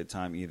gonna have a good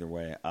time either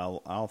way.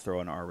 I'll throw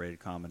an R-rated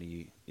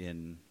comedy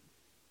in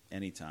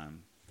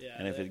anytime, yeah,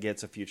 and if it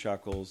gets a few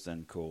chuckles,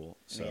 then cool.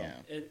 So Yeah.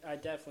 I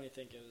definitely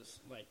think it was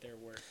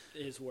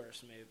his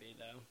worst movie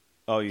though.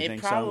 oh, you It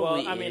think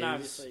probably- so? Well, I mean, is.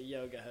 obviously,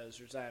 Yoga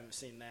Hosers. I haven't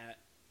seen that.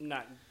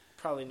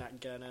 Probably not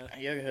gonna.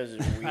 Yoga Hose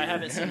is weird. I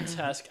haven't seen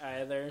Tusk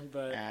either,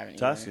 but I haven't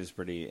Tusk either. is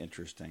pretty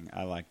interesting.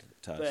 I liked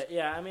Tusk. but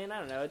yeah, I mean, I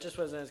don't know. It just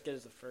wasn't as good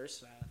as the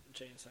first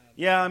Chainsaw.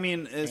 Yeah,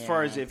 as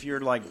far as Yeah. if you're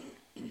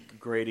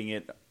grading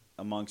it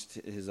amongst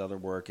his other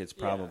work, it's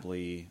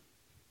probably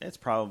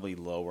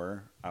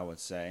lower. I would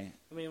say.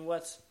 I mean,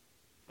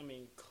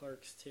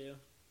 Clerks too.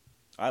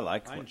 I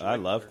enjoyed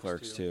love Clerks,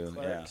 Clerks too.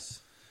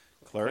 Clerks.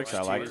 Yeah, Clerks.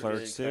 I like is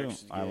Clerks good. too.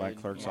 Clerks is I like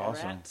good. Clerks Yeah.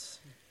 also. Mallrats.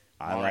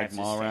 I like Mallrats is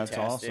Mallrats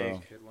also.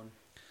 fantastic. Good one.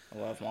 I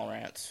love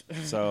Mallrats.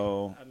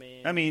 So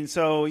I mean,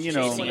 so you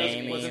know. Chasing Wasn't-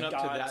 Amy. wasn't up to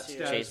God that tier.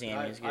 status. Chasing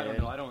Amy's I don't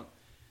good. know.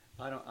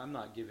 I'm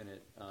not giving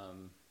it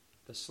I'm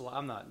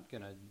not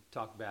gonna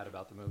talk bad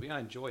about the movie. I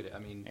enjoyed it. I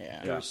mean,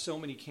 Yeah. there were so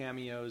many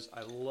cameos.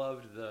 I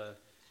loved the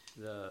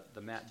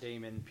Matt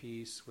Damon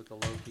piece with the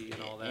Loki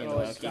and all that. And That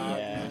was- Loki,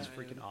 yeah. that was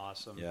freaking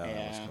awesome. Yeah,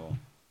 that was Yeah. cool.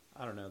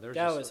 I don't know. There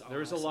That was was a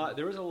awesome. lot.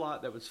 There was a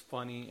lot that was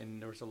funny, and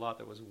there was a lot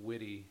that was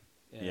witty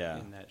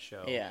in that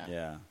show. Yeah.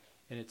 Yeah.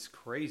 And it's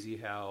crazy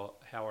how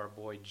our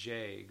boy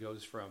Jay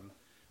goes from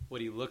what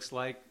he looks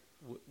like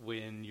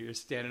when you're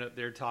standing up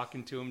there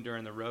talking to him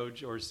during the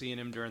road or seeing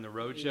him during the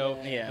road show,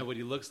 Yeah. and what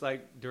he looks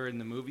like during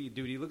the movie.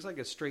 Dude, he looks like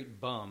a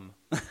straight bum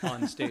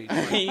on stage.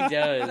 He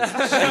does.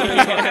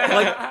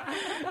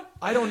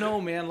 I don't know,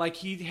 man. Like,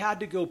 he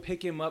had to go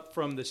pick him up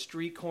from the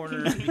street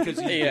corner because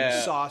he's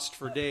been sauced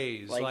for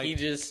days. Like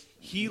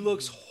he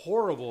looks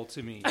horrible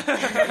to me. You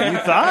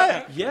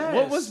thought?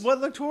 Yes. What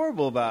looked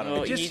horrible about him?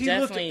 Well,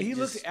 He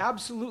looked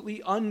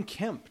absolutely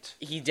unkempt.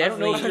 He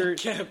definitely.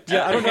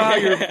 I don't know how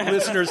your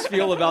listeners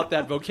feel about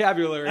that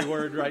vocabulary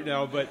word right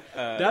now, but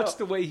that's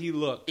the way he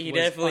looked. He was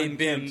definitely unkempt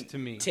been to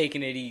me.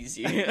 taking it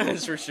easy.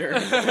 That's for sure.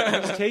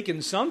 He's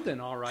taking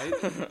something, all right.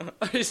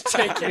 He's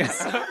taking.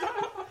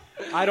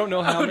 I don't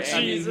know how.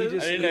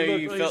 Jesus. I didn't know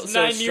you felt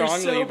so 9 years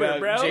strongly sober, about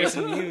bro.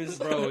 Jason Mewes.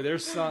 Bro,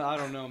 there's some. I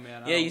don't know,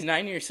 man. Yeah, he's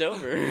 9 years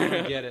sober. I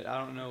don't get it. I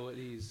don't know what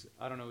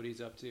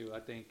he's up to. I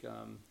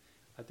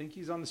think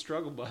he's on the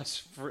struggle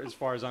bus as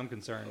far as I'm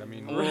concerned. I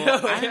mean,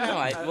 Well, I don't know.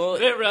 I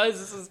didn't realize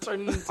this is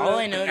turning into All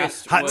I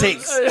noticed Hot was,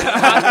 takes.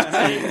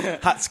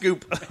 Hot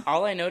scoop.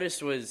 All I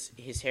noticed was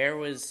his hair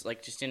was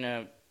like just in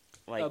a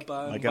a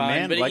bun. Like a bun,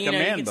 man, but like you a know,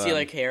 man you could bun. see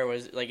like hair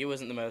was like it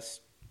wasn't the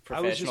most I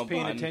was professional just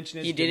paying bun. attention to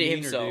his He did it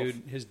demeanor, himself.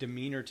 dude. His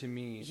demeanor to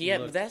me. Yeah,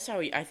 but looked- that's how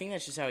he. I think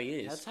that's just how he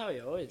is. That's how he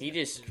always. He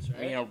just is,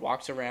 right?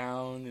 walks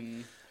around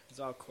and He's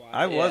all quiet.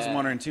 I was Yeah,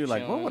 wondering too,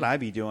 like, what chilling. would I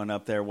be doing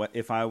up there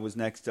if I was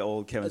next to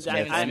old Kevin Smith?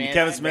 Kevin And Smith,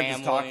 Kevin Smith is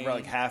rambling. talking for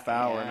like half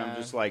hour, and I'm Yeah.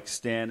 just like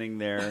standing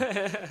there.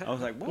 I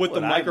was like, what with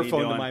the would I be microphone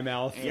to doing? my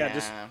mouth. Yeah,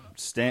 just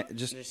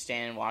just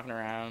standing, walking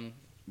around.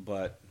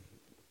 But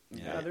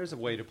Yeah, there's a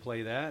way to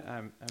play that.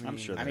 I'm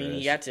sure I There mean, is.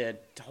 you got to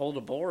hold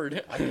a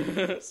board,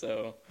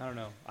 so I don't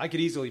know. I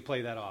could easily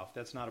play that off.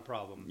 That's not a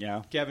problem.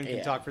 Yeah. Kevin can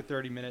Yeah. talk for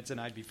 30 minutes and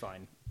I'd be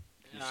fine.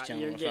 Just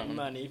chilling You're on the getting phone.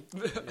 money.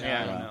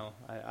 Yeah. I don't know.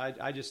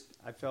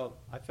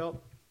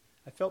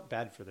 I felt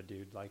bad for the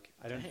dude. Like,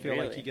 I don't feel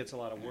like Really? he gets a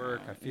lot of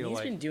work. I feel He's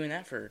like been doing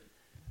that for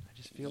I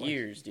just feel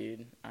years,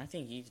 dude. I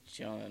think he's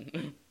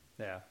chilling.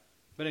 yeah.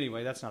 But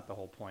anyway, that's not the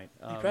whole point.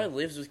 He probably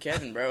lives with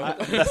Kevin, bro.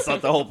 that's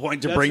not the whole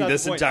point to That's bring not the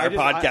this point. entire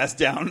I podcast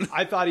down.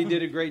 I thought he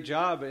did a great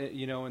job,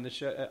 in the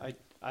show.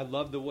 I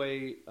love the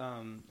way.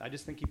 I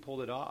just think he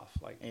pulled it off.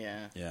 Like,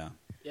 yeah. Yeah.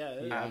 Yeah.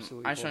 Yeah.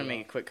 absolutely I just want pulled to it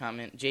make a quick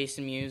comment.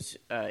 Jason Mewes,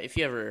 if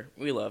you ever,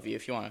 we love you.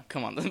 If you want to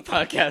come on the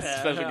podcast,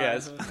 special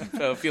guest,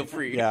 so feel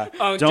free. Yeah.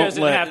 Unk Don't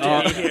doesn't let have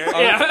to be here.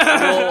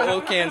 Yeah.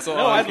 We'll cancel.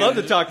 No, I'd love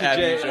to talk to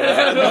Jay.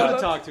 I'd love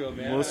to talk to him,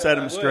 man. We'll set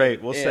him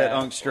straight. We'll set Yeah,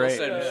 Unk straight.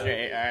 We'll set him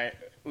straight. All right,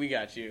 we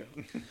got you.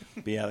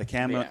 But yeah,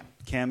 the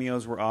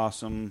cameos were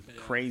awesome.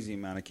 Crazy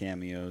amount of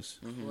cameos.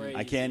 Crazy.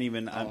 I can't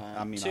even. Oh, wow.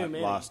 I mean, Too I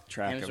many. lost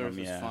track Hemsworth of them.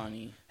 was Yeah,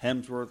 funny.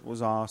 Hemsworth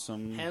was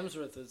awesome.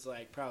 Hemsworth is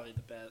like probably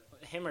the best.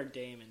 Him or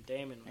Damon.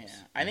 Damon was. Yeah,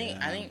 I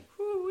think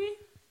Woo-wee.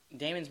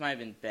 Damon's might have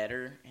been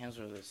better.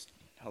 Hemsworth was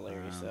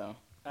hilarious though.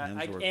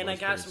 Hemsworth I was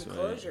got pretty some sweet.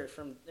 closure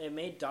from. It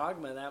made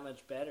Dogma that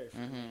much better for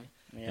me.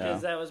 Yeah.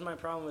 Because that was my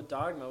problem with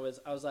Dogma was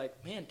I was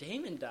like, man,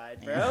 Damon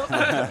died, bro. What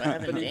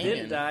happened But to he Damon?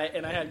 didn't die,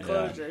 and I had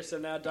closure, so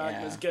now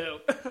Dogma's go.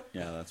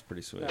 Yeah, that's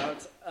pretty sweet. Now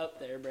it's up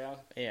there, bro.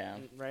 Yeah.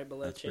 Right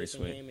below That's pretty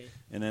Chasing sweet. Amy.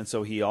 And then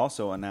so he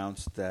also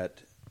announced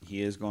that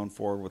he is going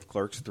forward with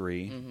Clerks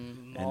 3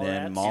 and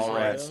then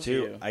Mallrats Mallrats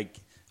 2. 2.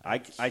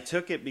 I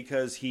took it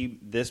because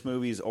this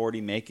movie is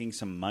already making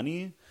some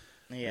money.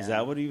 Yeah. Is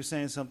that what he was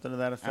saying? Something to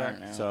that effect.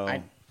 know.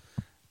 So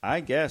I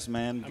guess,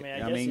 man. I I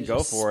guess mean, he's go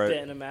just for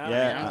spitting it. them out.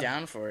 Yeah, I'm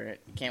down for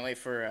it. Can't wait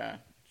for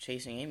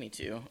Chasing Amy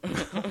too.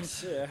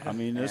 Yeah. I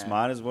mean, this Yeah.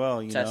 might as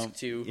well. You Tusk know,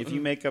 2. if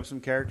you make up some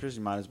characters,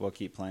 you might as well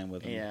keep playing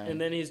with them. Yeah. And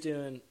then he's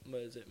doing,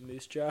 what is it,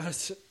 Moose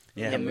Jaws?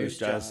 Yeah, Yeah, Moose Moose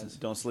Jaws. Jaws.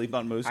 Don't sleep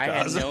on Moose I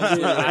had Jaws. no clue what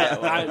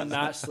that was. I'm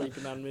not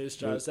sleeping on Moose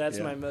Jaws. That's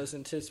Yeah. my most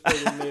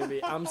anticipated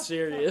movie. I'm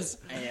serious.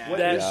 Yeah. What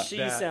That is she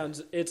that?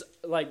 sounds. It's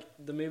like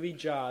the movie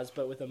Jaws,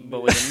 but with a moose.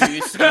 But with a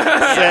moose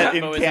Set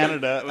in but with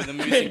Canada. with a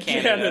moose in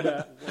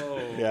Canada. Whoa.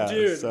 Yeah,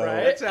 Dude, so,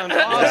 right? Sounds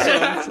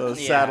awesome. So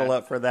Yeah. saddle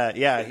up for that.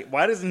 Yeah,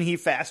 why doesn't he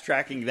fast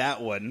tracking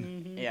that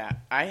one? Yeah,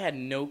 I had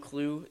no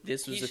clue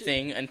this was He a should-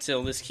 thing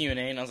until this Q&A,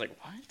 and I was like,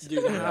 what?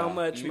 Dude, how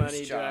much Moose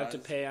money do I have to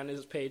Jaws. pay on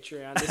his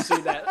Patreon to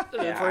see that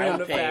Yeah, for I him would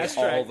to pay fast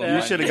all track the that? You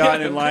money. should have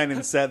gotten in line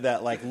and said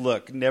that, like,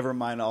 look, never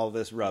mind all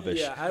this rubbish.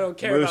 Yeah, I don't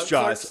care Moose about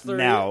Jaws Clerks 3.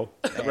 now.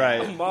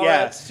 Right.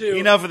 Mallrats 2,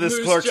 Enough of this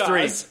Moose Clerks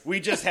Jaws. 3. We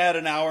just had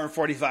an hour and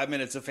 45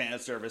 minutes of fan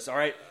service. All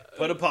right,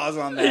 put a pause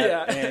on that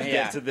Yeah. and Yeah.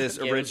 get to this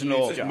Get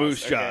original Moose Jaws.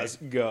 Moose Okay. Jaws.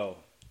 Go.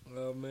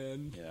 Oh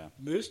man, Yeah.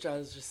 Moose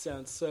Jaws just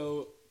sounds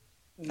so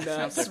Sounds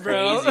nuts, so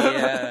bro. crazy,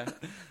 yeah.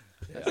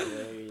 That's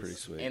hilarious. Pretty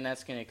sweet. And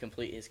that's going to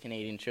complete his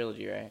Canadian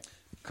trilogy, right?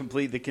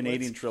 Complete the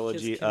Canadian What's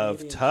trilogy his of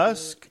Canadian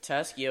Tusk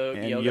Tusk,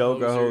 and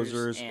Yoga,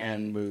 Hosers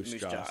and Moose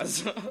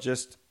Jaws.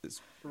 Just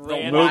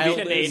Random wild-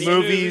 Canadian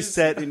movies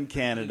set in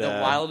Canada.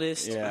 The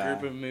wildest Yeah.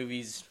 group of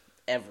movies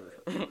ever.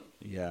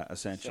 Yeah,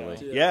 essentially.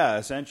 So- Yeah,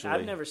 essentially.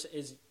 I've never.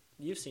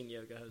 You've seen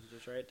Yoga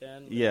Hosers, right,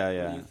 Dan? Yeah, What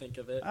yeah. do you think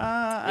of it?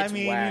 I It's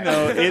mean, whack. you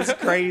know, it's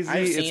crazy.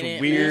 I've It's seen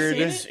it. weird.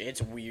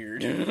 It's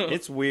weird.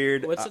 It's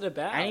weird. What's it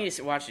about? I need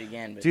to watch it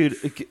again. But Dude,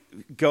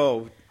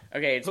 go.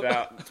 okay, it's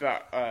about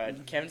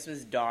Kevin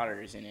Smith's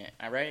daughters in it.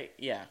 Right?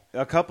 Yeah.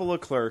 A couple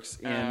of clerks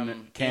in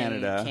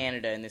Canada. In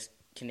Canada, in this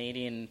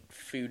Canadian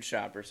food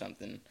shop or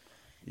something.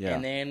 Yeah.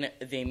 And then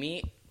they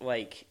meet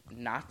like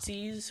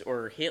Nazis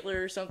or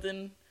Hitler or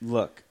something,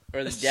 Look,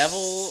 or the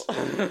devil.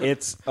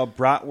 it's a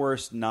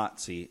bratwurst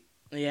Nazi.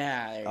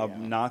 Yeah, there you a go.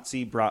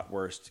 Nazi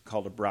bratwurst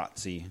called a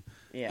Bratzi,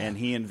 Yeah. and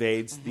he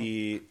invades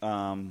the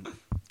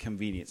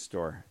convenience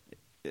store,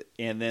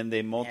 and then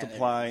they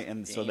multiply, they're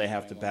and so they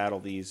have to dangerous. battle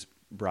these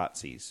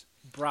Bratzis.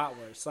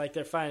 Bratwurst, like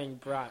they're fighting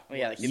brat.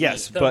 Yeah, like the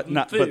Yes, The but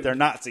not. But food. they're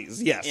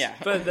Nazis. Yes. Yeah.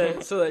 But they're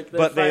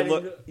But they fighting-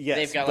 look. Yes.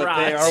 They've got, but like,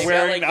 they brats. are They've got,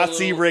 wearing like, the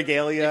Nazi little-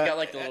 regalia. They've got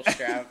like the little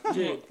strap.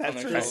 Dude, on their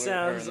this shoulder,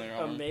 sounds or their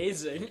arm.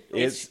 amazing.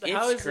 It's-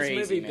 How it's is crazy,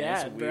 this movie man.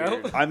 It's bad, bro?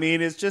 weird. I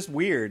mean, it's just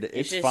weird.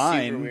 It's just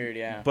fine. super weird,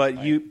 yeah. But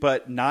Like-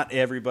 but not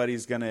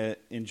everybody's gonna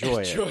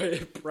enjoy it. Enjoy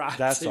it, Bratsies.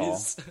 That's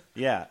all.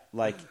 Yeah,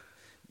 like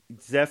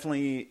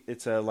definitely,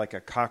 it's like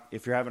a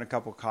if you're having a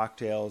couple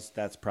cocktails,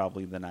 that's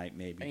probably the night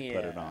maybe to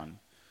put it Yeah. on.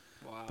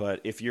 Wow.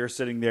 But if you're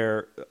sitting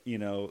there,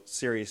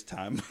 serious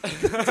time,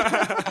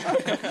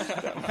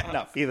 that might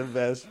not be the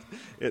best.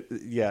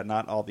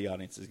 Not all the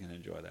audience is going to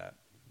enjoy that.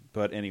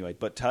 But anyway,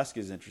 Tusk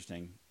is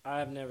interesting.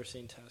 I've never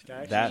seen Tusk. I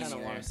actually That's-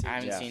 kind of want to see I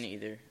haven't Yeah. seen it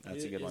either.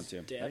 That's a good one Is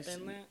too. Depp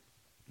in that?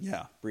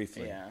 Yeah,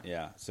 briefly.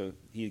 Yeah. So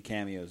he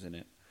cameos in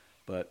it,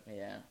 but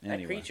Yeah, Anyway.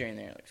 that creature in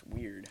there looks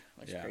weird.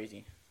 Looks Yeah.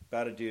 crazy.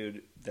 about a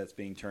dude that's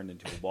being turned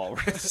into a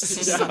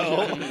walrus.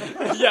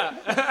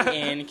 Yeah.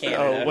 In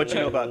Canada. Oh, what you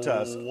know about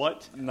Tusk?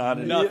 What? Not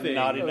Nothing.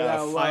 Not Yeah,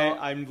 enough. well-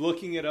 I'm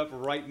looking it up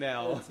right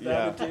now. It's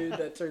about Yeah. a dude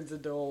that turns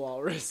into a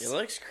walrus. It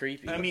looks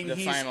creepy. I mean, the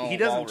final he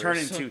doesn't turn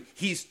walrus. into.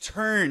 He's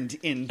turned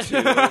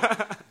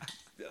into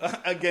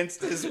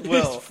against his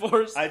will. He's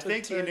forced I to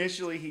think turn.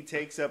 initially he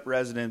takes up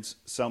residence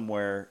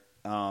somewhere,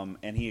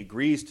 and he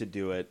agrees to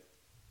do it,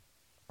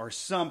 or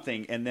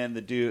something. And then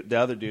the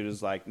other dude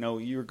is like, "No,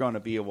 you're going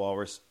to be a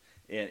walrus."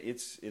 And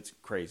it's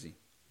crazy.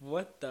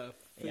 What the?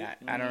 Yeah,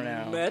 I don't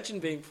know. Imagine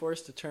being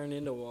forced to turn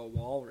into a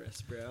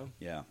walrus, bro.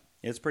 Yeah,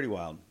 it's pretty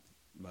wild.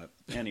 But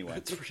anyway,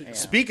 It's pretty- Yeah.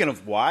 speaking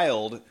of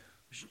wild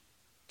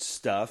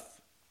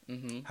stuff,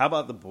 how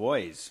about The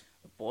Boys?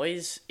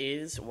 Boys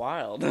is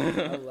wild.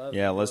 I love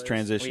Yeah, The let's Boys.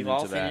 transition We've into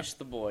all that. finished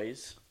the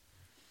boys.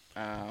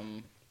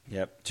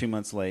 Yep, 2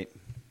 months late.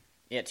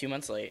 Yeah, 2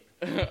 months late.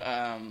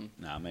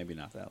 No, maybe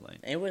not that late.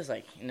 It was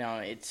like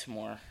it's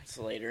more. It's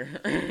later.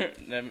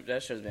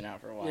 that show's been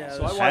out for a while. Yeah,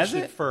 So I Has watched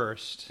it? it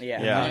first.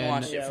 Yeah, Yeah. I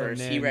watched Yeah. it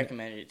first. And He then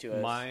recommended it to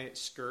us. My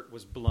skirt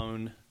was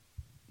blown,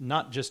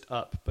 not just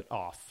up, but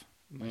off.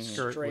 My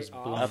skirt Straight was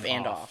off? blown Up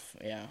and off.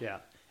 Yeah. Yeah,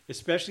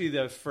 especially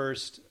the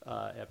first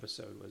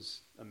episode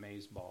was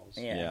amazeballs.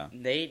 Yeah.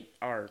 They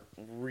are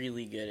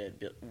really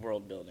good at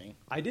world building.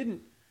 I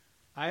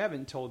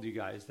haven't told you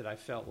guys that I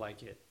felt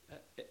like it.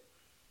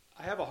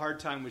 I have a hard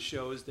time with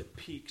shows that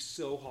peak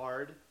so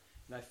hard,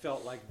 and I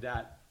felt like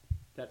that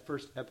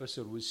first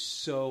episode was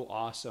so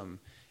awesome.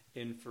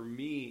 And for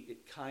me,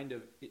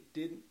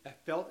 I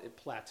felt it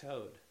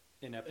plateaued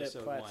in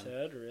episode one.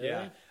 plateaued, really?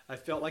 Yeah, I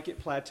felt like it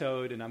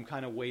plateaued, and I'm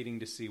kind of waiting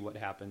to see what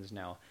happens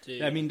now.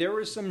 Dude. I mean, there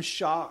was some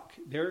shock.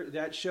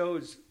 That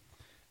shows,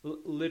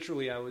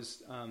 literally, I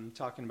was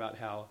talking about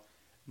how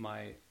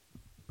my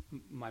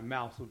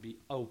mouth would be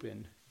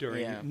open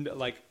during, Yeah.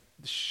 like,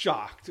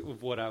 shocked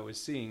of what I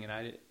was seeing,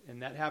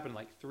 and that happened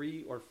like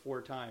 3 or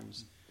 4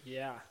 times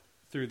Yeah.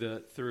 through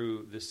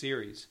the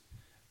series.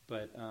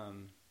 But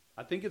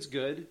I think it's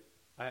good.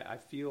 I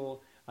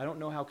feel, I don't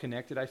know how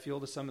connected I feel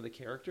to some of the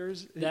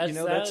characters. That's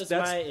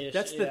my issue.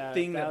 That's the Yeah,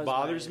 thing that that was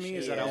bothers my me,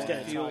 is issue. that Yeah. I I was don't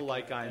gonna feel talk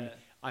like about that.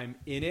 I'm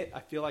in it. I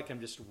feel like I'm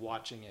just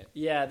watching it.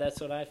 Yeah,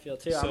 that's what I feel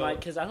too. I'm So- like,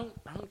 because I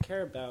don't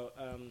care about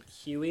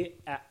Huey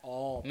at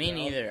all. Me bro.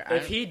 neither.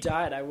 If he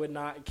died, I would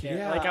not care.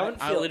 Yeah, like I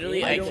wouldn't I feel.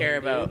 literally anything, care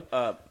dude.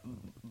 about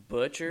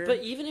Butcher. But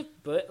even if,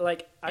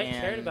 I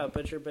cared And- about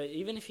Butcher, but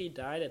even if he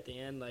died at the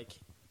end, like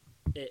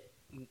it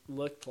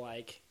looked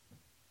like,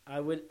 I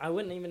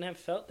wouldn't even have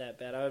felt that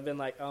bad. I would have been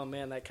like, oh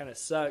man, that kind of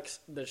sucks.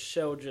 The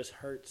show just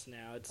hurts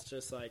now. It's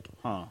just like,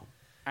 Huh.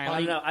 I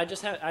don't know. I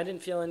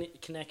didn't feel any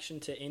connection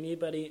to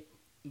anybody,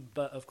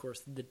 but of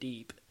course the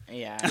Deep.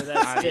 Yeah, So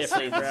that's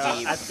obviously different, bro.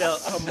 Deep. I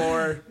felt a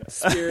more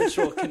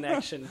spiritual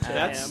connection to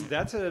him.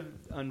 That's an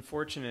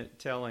unfortunate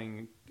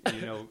telling,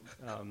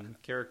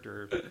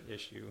 character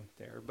issue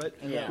there. But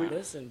Yeah, we,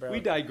 listen, bro. we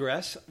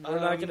digress. We're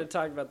not going to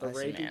talk about the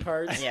listen, rapey man.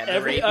 parts. Yeah, the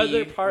Every rapey,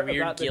 other part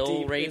weird about the gill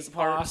Deep rape is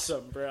parts.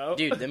 awesome, bro.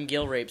 Dude, them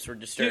gill rapes were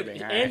disturbing.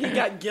 Dude, all and right? he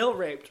got gill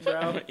raped,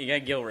 bro. He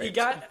got gill raped.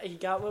 He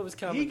got what was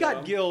coming. He got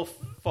bro. Gil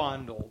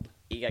fondled.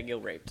 He got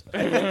gill raped. He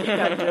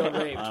got gill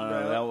raped, I don't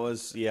bro. know. That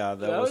was That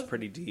was was-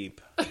 pretty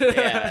deep.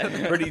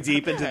 Yeah, Pretty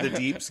deep into the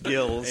deep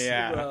skills.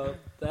 yeah, Bro,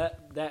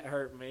 that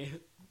hurt me.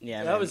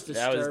 yeah. That man. was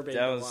disturbing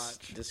That to was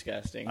watch.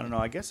 disgusting. I don't know.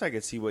 I guess I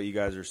could see what you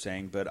guys are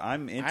saying, but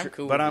I'm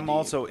cool but with I'm the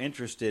also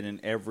interested in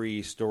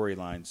every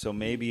storyline. So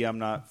maybe I'm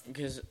not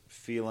because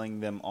feeling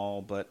them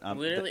all, but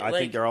Literally, I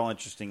like- think they're all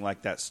interesting.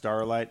 Like that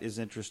Starlight is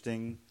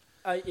interesting.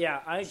 Yeah,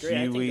 I agree. I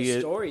think the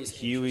story's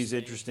Huey's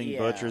interesting. Yeah.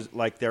 Butcher's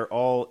like they're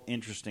all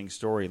interesting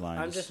storylines.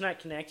 I'm just not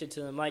connected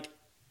to them.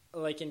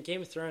 Like in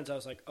Game of Thrones, I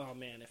was like, oh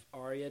man, if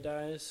Arya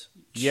dies,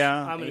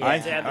 yeah. I'm gonna I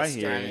get hear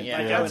devastated. you. Yeah.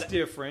 Like, Yeah. That's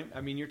different.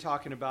 I mean, you're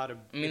talking about a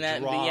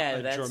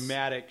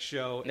dramatic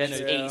show. that's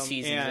and 8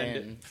 seasons and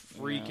in.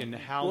 freaking Yeah.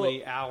 how Well-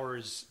 many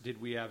hours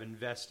did we have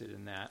invested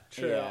in that?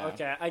 true. Yeah.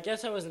 Okay, I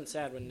guess I wasn't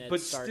sad when Ned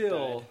But Stark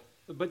still,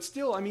 died. But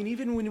still, I mean,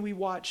 even when you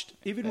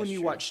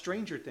watch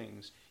Stranger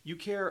Things, you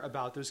care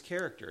about those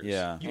characters.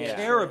 Yeah. You Yeah.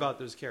 care about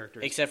those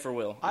characters. Except for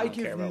Will. I don't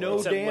care give about no Will.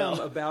 Except damn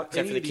Will. about Except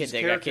any for the of these kid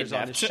that got characters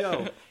on the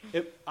show.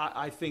 kidnapped.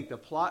 I think the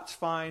plot's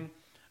fine.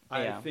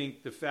 Yeah. I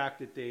think the fact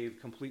that they've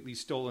completely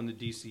stolen the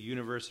DC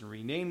universe and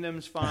renamed them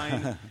is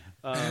fine.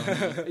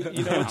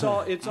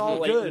 It's all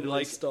Blatantly good.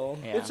 Like stole.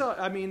 Yeah. it's all.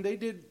 I mean, they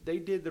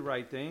did the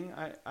right thing.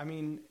 I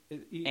mean,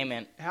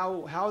 Amen.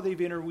 How they've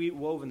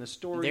interwoven the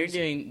stories. They're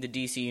doing the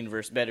DC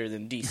universe better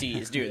than DC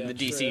is doing Yeah, the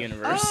DC true.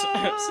 universe.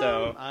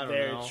 So I don't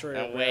Very know.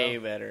 true. way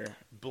better.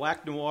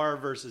 Black Noir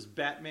versus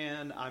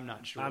Batman. I'm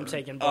not sure. I'm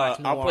taking Black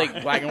Noir. I'll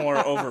play Black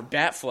Noir over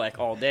Batfleck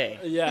all day.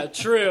 Yeah,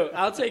 true.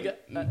 I'll take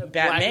Black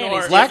Batman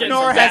Noir. is Black Against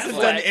Noir the hasn't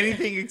Batfleck. done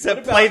anything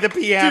except play the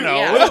piano. Dude,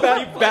 yeah. What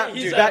about Bat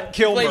He's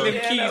Kilmer? Play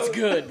them keys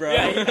good, bro.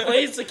 Yeah, he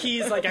plays the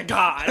keys like a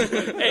god,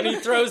 and he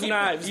throws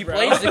knives. He bro.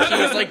 plays the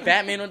keys like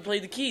Batman would play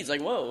the keys.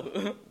 Like,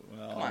 whoa.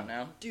 Come on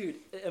now. Dude,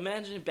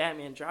 imagine if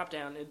Batman dropped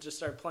down and just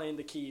started playing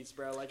the keys,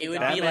 bro. Like It a would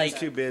god. be Batman's like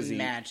too busy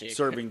magic.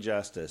 serving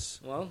justice.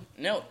 Well,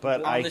 No,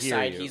 But on I the hear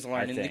side, you, he's I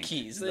learning the think.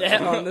 keys. Though.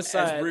 Yeah, on the As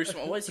side. Bruce,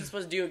 what is he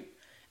supposed to do?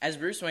 As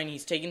Bruce Wayne,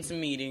 he's taking some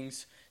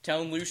meetings,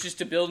 telling Lucius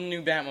to build a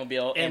new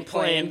Batmobile, and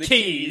playing the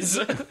keys.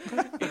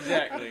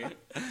 Exactly.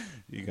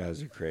 You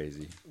guys are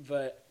crazy.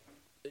 but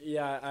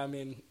yeah, I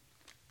mean,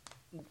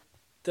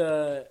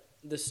 the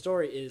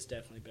story is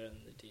definitely better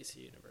than the DC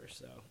universe.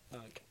 So,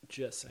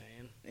 just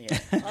saying, Yeah,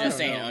 don't just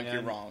saying, know, Unc, you're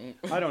man. wrong.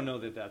 I don't know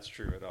that that's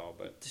true at all,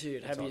 but dude,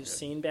 it's have all you good.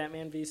 seen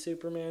Batman v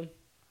Superman?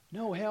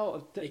 No,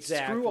 hell,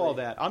 Exactly. screw all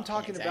that. I'm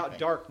talking Exactly. about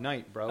Dark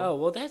Knight, bro. Oh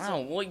well, that's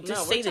Oh, well, just no,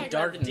 say we're the talking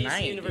Dark about the DC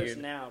Knight, universe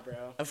dude. now,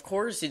 bro. Of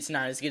course, it's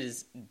not as good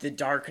as the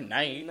Dark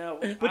Knight. No,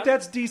 But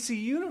that's DC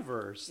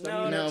Universe. I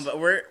No, mean, No,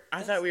 but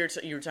I thought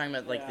you were talking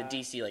about like Yeah. the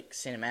DC like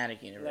cinematic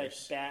like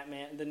universe.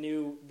 Batman, the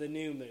new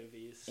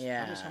movies. I'm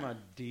Yeah. just talking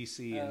about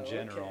DC Oh, in okay.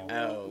 general.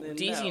 Oh, Then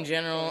DC no, in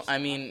general. of course I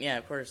not. mean, yeah,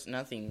 of course,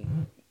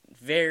 nothing.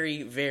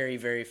 Very, very,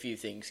 very few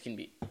things can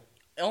beat.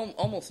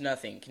 Almost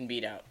nothing can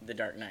beat out the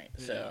Dark Knight.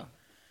 So, Yeah.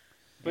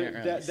 But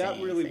can't that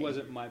say really anything.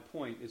 wasn't my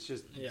point. It's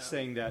just Yeah.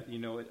 saying that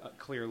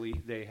clearly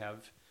they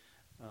have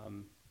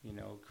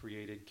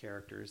created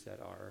characters that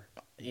are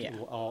Yeah.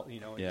 all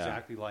Yeah.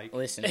 exactly like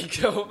Listen,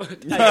 Go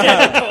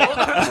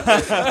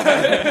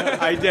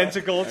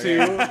identical to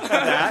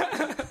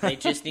that. they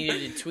just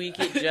needed to tweak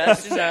it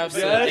just enough so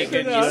that they Just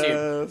could enough.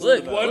 use it.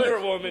 Look, Wonder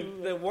look.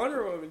 Woman. The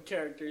Wonder Woman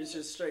character is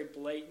just straight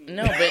blatant.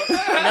 No, but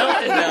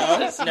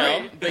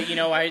no. But you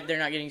know why they're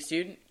not getting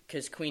sued?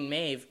 Because Queen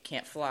Maeve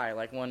can't fly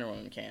like Wonder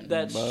Woman can.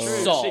 That's Boom.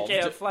 true. Solved. She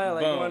can't fly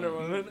like Boom. Wonder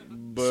Woman.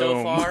 Boom.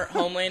 So far,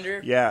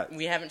 Homelander. Yeah.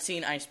 we haven't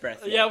seen Ice Breath.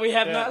 Yet. Yeah, we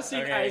have Yeah. not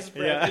seen Okay. Ice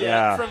Breath.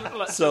 Yeah.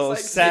 From, So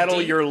just saddle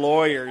the deep- your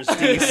lawyers,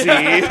 DC.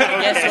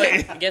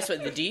 Guess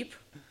what? The Deep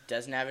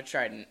doesn't have a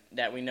trident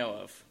that we know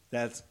of.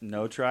 That's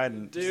no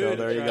trident. Dude, so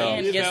there you go.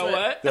 And You guess know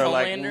what? They're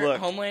like, Homelander.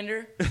 look.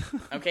 Homelander.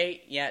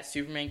 Okay, yeah,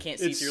 Superman can't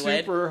see It's through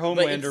lead. super but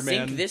Homelander it's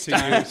man zinc this to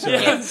time. you,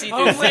 sir. Can't see through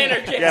Homelander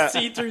zinc. can Yeah.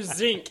 see through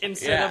zinc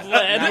instead Yeah. of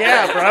lead.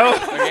 Yeah,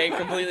 bro. Okay,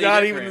 completely Not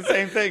different. even the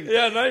same thing.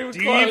 Yeah, not even Do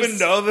you close. even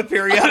know the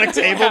periodic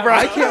table, bro?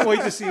 I can't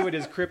wait to see what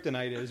his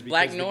kryptonite is because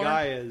Black the Noir?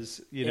 guy is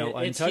He's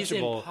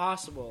untouchable.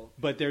 impossible.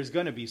 But there's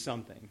going to be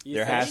something. You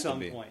There think? has At to some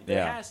be. point. There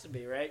Yeah. has to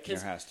be, right?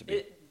 'Cause There has to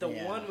be. The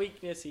Yeah. one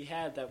weakness he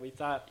had that we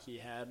thought he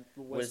had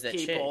was Was that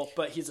people, chick.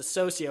 but he's a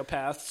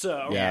sociopath,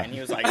 so Yeah. And he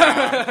was like,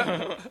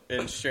 ah.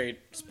 And straight,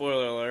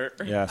 spoiler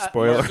alert. Yeah,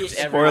 spoiler He-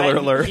 spoiler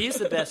alert. He's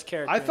the best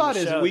character. I thought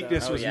in his the show,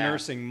 weakness though. was Oh, yeah.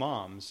 nursing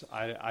moms.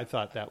 I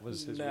thought that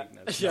was his though.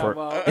 weakness. Yeah, For-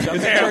 well, Turning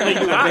apparently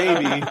into a not.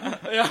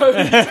 baby.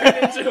 Yeah, he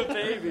turned into a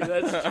baby.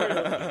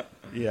 That's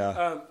true.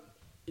 Yeah.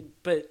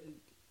 But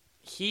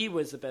he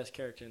was the best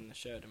character in the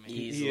show to me.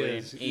 Easily.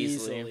 is.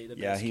 Easily. the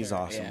best Yeah, he's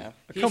character. awesome. Yeah.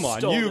 He Come on,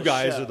 stole you the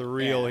guys show. are the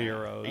real Yeah.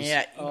 heroes.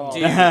 Yeah, Oh.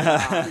 dude.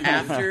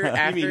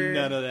 After, You mean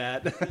none after, of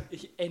that.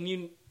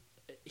 And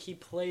he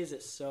plays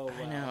it so well.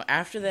 I know.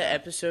 After the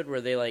episode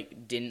where they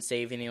like didn't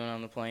save anyone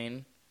on the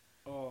plane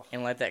Oh.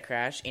 and let that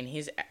crash, and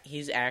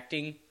his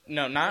acting,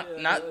 no,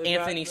 not not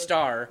Anthony the-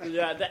 Starr.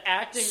 Yeah, the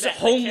acting. So that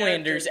the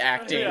Homelander's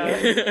character-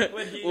 acting Yeah,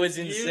 when he was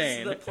used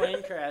insane. the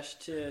plane crash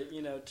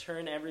to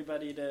turn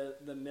everybody to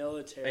the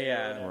military.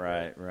 Yeah. or whatever.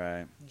 Right,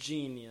 right.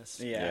 Genius.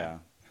 Yeah.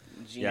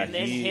 Genius. Yeah, And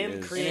then he him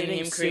is- creating, And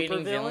him creating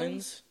supervillains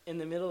villains. in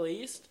the Middle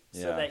East so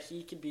Yeah. that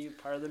he could be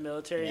part of the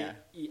military Yeah.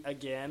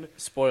 again.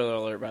 Spoiler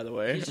alert, by the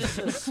way. He's just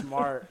so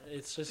smart.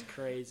 It's just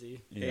crazy.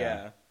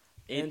 Yeah.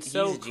 And He's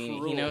so a genius. He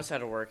cruel. knows how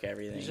to work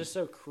everything. He's just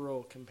so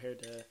cruel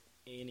compared to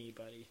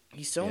anybody.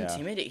 He's so Yeah.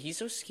 intimidating. He's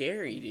so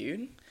scary,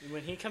 dude.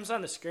 When he comes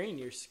on the screen,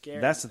 you're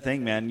scared. That's the of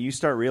thing, him. man. You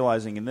start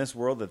realizing in this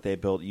world that they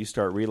built, you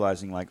start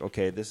realizing like,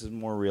 okay, this is a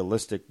more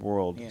realistic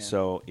world. Yeah.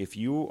 So if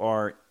you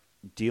are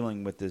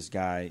dealing with this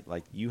guy,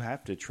 like you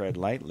have to tread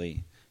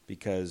lightly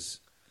because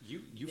You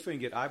finna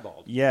get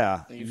eyeballed.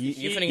 yeah, You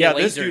finna yeah, get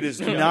this lasered. dude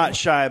is not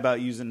shy about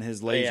using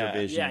his laser Yeah.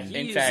 vision. Yeah, he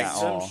In used fact,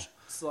 some all.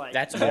 fists. Like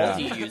That's Yeah. all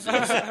he uses.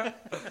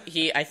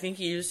 I think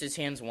he used his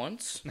hands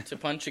once to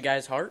punch a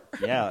guy's heart.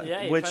 Yeah,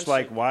 Yeah, he which punched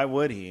like it. why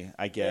would he?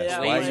 I guess Yeah,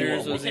 Why- lasers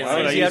was why his- would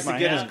I he use has to my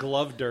get his hand?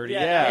 glove dirty.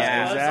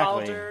 Yeah, gloves all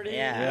exactly. dirty.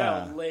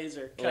 Yeah. No,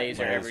 laser, cut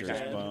Laser my every Lasers,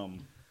 time.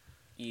 boom.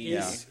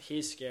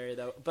 He's scary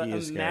though. But He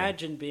is scary.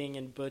 imagine being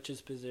in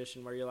Butch's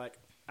position where you're like,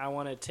 I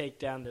want to take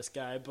down this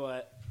guy,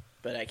 but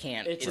But I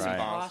can't. it's It's Right.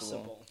 impossible.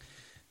 impossible.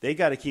 They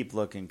got to keep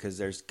looking because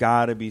there's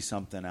got to be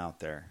something out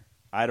there.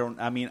 I don't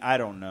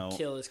know.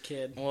 Kill his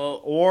kid.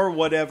 Well, Or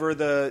whatever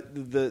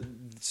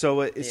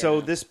so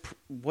Yeah. this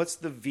what's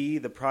the V,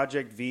 the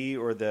Project V,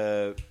 or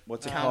the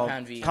what's it called?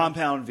 Compound V.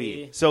 Compound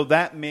V. V. So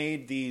that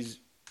made these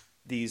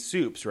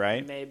soups,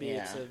 right? Maybe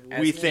Yeah. it's a As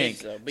We it is, think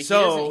though. But he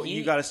so. doesn't- he-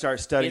 You got to start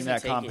studying doesn't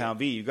that take Compound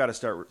V. You got to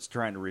start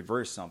trying to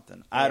reverse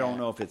something. I don't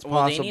know if it's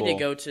Well, possible. they need to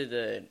go to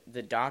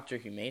the doctor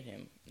who made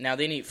him. Now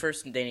they need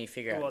to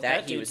figure out Well,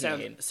 that he dude was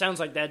made.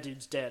 sounds like that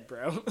dude's dead,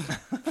 bro.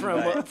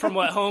 from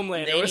what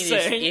Homelander They was need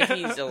to,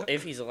 saying.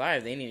 if he's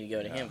alive, they need to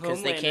go to him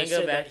because they Homelander can't go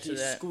said back that to he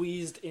that.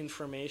 squeezed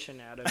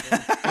information out of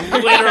him.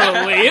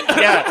 Literally.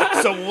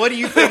 Yeah. So what do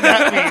you think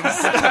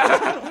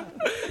that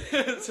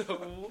means?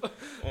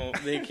 Well,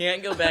 they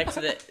can't go back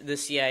to the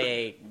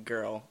CIA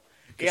girl.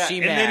 'Cause Yeah, she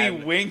and mad. then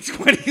he winked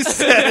when he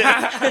said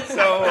it.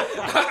 So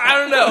I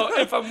don't know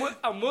if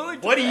I'm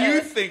willing. To what do you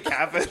bet think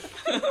happened?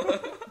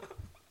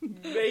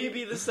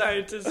 Maybe the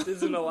scientist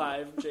isn't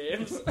alive,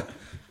 James.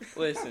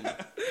 Listen,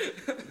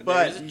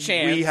 But There's a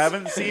chance. we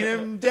haven't seen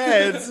him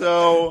dead,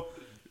 so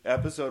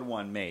episode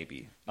 1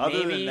 maybe. Other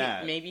maybe than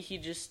that, maybe he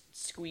just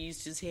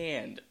squeezed his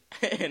hand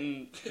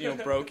and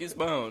broke his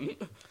bone.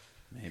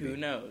 maybe. Who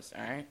knows?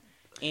 All right.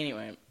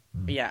 Anyway,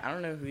 yeah, I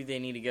don't know who they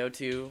need to go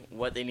to,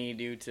 what they need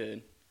to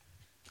do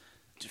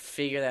to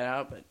figure that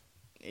out, but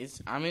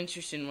I'm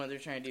interested in what they're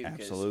trying to do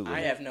because Absolutely.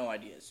 I have no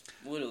ideas,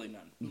 literally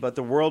none. But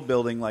the world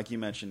building, like you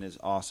mentioned, is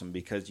awesome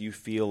because you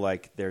feel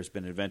like there's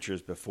been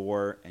adventures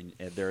before and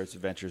there's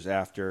adventures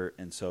after,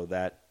 and so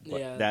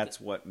Yeah, that's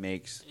what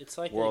makes It's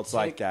like they worlds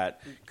like take-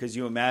 that. Because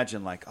you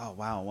imagine, like, oh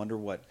wow, I wonder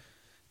what,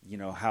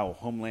 how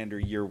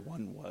Homelander Year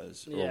 1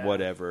 was, or Yeah.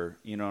 whatever.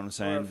 You know what I'm Or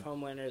saying? if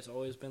Homelander has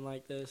always been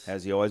like this.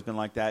 Has he always been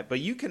like that?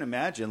 But you can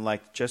imagine,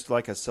 like, just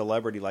like a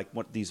celebrity, like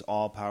what these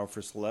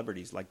all-powerful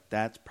celebrities, like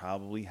that's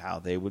probably how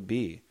they would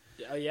be.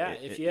 Oh yeah,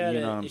 It- if you had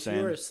you know what I'm if you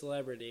saying? were a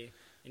celebrity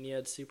and you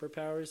had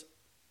superpowers, of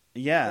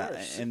Yeah,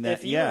 course. and that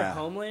if you yeah,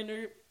 were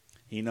Homelander,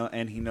 he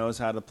knows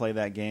how to play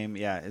that game.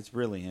 Yeah, it's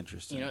really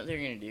interesting. You know what they're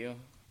gonna do?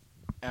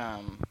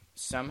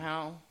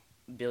 Somehow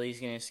Billy's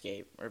gonna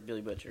escape, or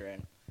Billy Butcher,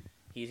 right?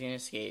 He's gonna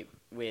escape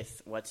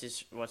with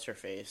what's her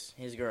face,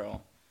 his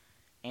girl,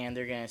 and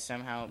they're gonna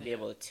somehow be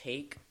able to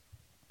take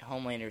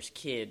Homelander's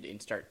kid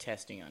and start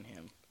testing on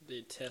him.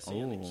 the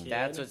testing on the Ooh. kid.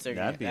 That's what they're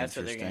That'd be what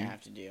they're gonna interesting.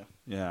 have to do.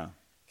 Yeah,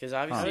 Because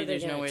How obviously are they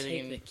there's no gonna way they're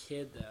take gonna. the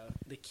kid though?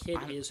 The kid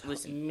is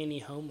listen. mini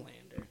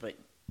Homelander. But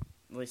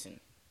listen,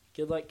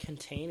 Good luck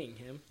containing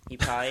him. he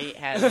probably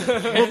has.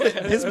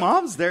 his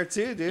mom's there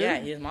too, dude. Yeah,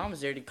 his mom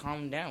was there to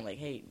calm him down. Like,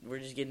 hey, we're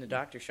just getting the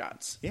doctor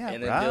shots. Yeah,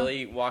 and then bruh.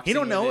 Billy walks. He in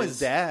don't know with his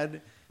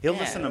dad. He'll Yeah.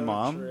 listen to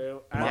mom.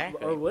 True.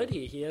 Exactly. Or would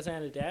he? He hasn't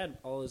had a dad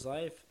all his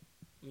life.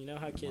 You know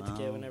how kids Wow.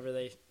 get whenever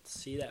they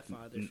see that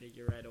father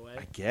figure right away.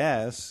 I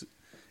guess.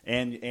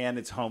 And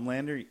it's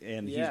Homelander,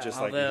 and Yeah, he's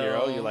just like a Although,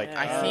 hero. You're like, yeah.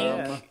 I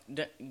Yeah.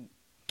 think.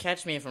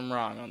 Catch me if I'm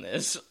wrong on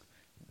this.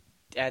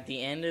 At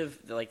the end of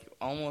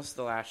almost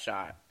the last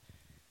shot,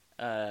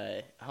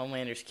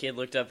 Homelander's kid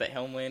looked up at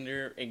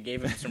Homelander and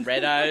gave him some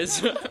red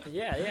eyes.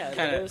 Yeah.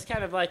 Kinda- It was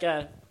kind of like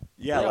a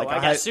yeah, yo, like I a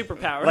got high,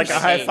 superpowers. like a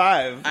high Hey,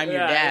 five. I'm your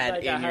Yeah, it's dad,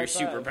 like a and high you're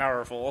super five.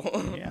 powerful.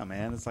 Yeah,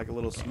 man, it's like a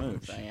little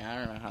smooch. So, yeah, I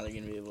don't know how they're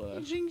gonna be able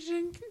to. Zing,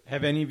 zing.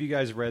 Have any of you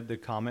guys read the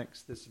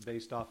comics this is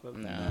based off of?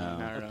 No,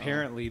 No. I don't know.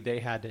 Apparently, they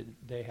had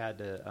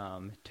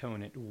to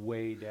tone it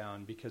way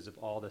down because of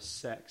all the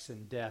sex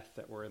and death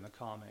that were in the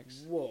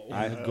comics. Whoa.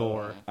 And the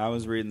gore. I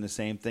was reading the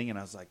same thing, and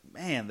I was like,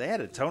 man, they had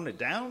to tone it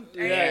down.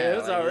 Yeah, it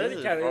was already this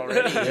is kind of.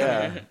 already-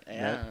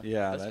 Yeah,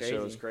 yeah, that that's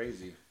show was crazy.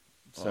 crazy.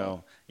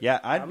 So yeah,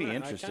 I'd be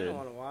interested. I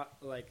kind of want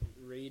to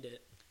read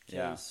it.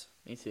 Yeah. 'Cause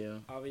Me too.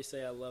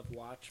 obviously, I love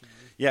Watchmen.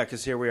 Yeah,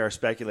 because here we are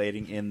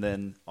speculating, and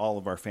then all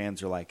of our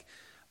fans are like,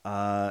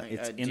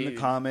 it's in the dude.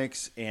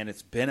 comics, and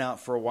it's been out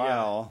for a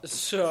while.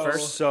 So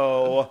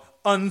So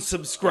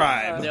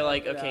unsubscribe. They're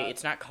like, okay, Yeah.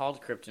 it's not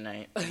called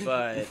Kryptonite,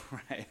 but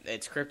Right.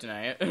 it's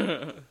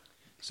Kryptonite.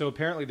 So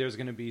apparently, there's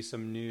going to be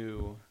some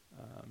new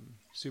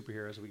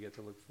superheroes we get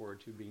to look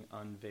forward to being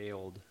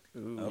unveiled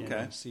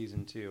Okay. in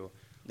season 2.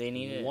 They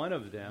need it. One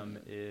of them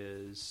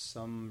is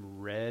some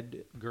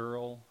red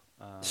girl.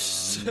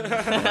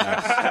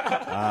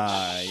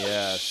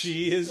 Yes.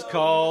 She is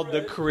called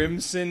the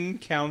Crimson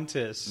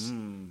Countess,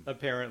 Mm,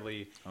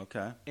 apparently.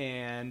 okay.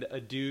 And a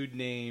dude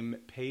named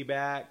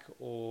Payback,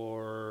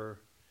 or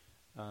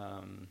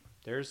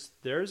there's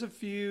a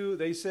few.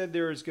 They said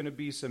there's going to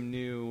be some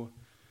new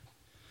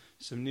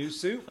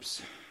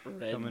soups.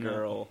 Red coming up.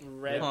 Girl.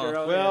 Red Huh.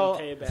 Girl Well,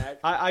 and Payback.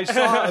 I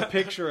saw a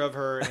picture of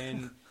her,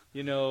 and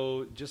You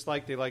know, just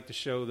like they like to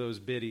show those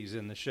biddies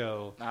in the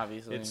show.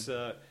 Obviously. It's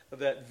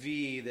that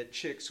V that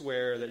chicks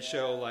wear that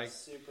show like,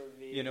 Super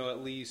V. you know,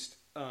 at least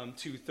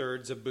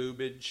 2/3 of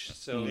boobage.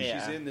 So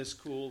Yeah. she's in this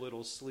cool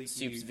little sleeky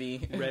Soups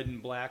V. red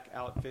and black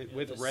outfit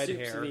with The red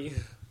Soups hair. V.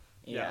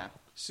 Yeah.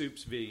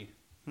 Soups V.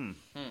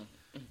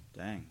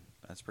 Dang,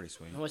 that's pretty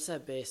sweet. What's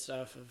that based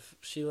off of?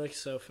 She looks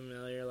so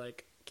familiar,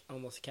 like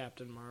almost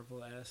Captain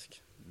Marvel-esque.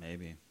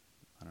 Maybe.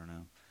 I don't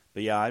know.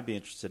 But yeah, I'd be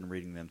interested in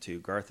reading them too.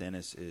 Garth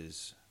Ennis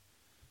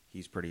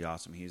he's pretty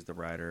awesome. He's the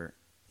writer,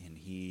 and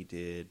he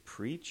did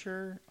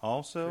Preacher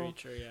also,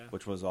 Preacher, yeah.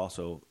 which was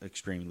also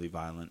extremely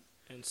violent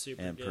And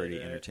super and good, pretty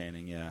right?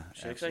 entertaining. Yeah,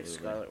 She looks like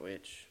absolutely. Scarlet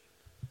Witch.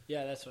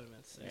 Yeah, that's what I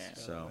meant to say. Yeah.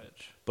 Scarlet So-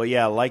 Witch. But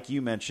yeah, like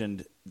you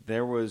mentioned,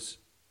 there was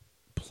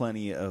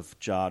plenty of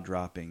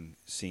jaw-dropping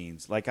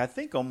scenes. Like I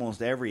think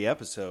almost every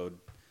episode,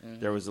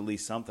 there was at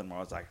least something where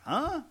I was like,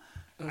 "Huh?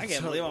 I can't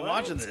So believe I'm what?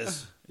 watching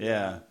this."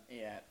 Yeah.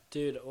 Yeah.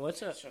 Dude,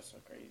 what's up? It's just so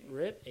crazy.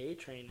 Rip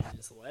A-Train in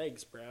his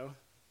legs, bro.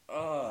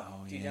 Oh,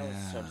 Oh, dude, that was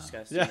so yeah.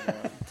 disgusting, Yeah.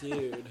 bro.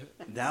 Dude.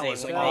 That They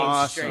was went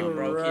awesome. straight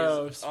broke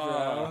Gross, his,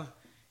 bro.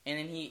 And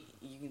then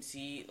you can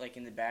see, like,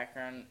 in the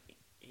background,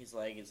 his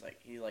leg is,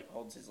 like, he, like,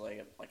 holds his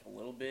leg up, like, a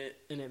little bit,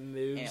 And it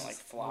moves. and it, like,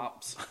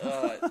 flops.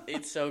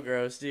 It's so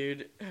gross,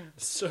 dude.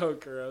 So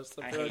gross.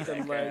 The I hate broken that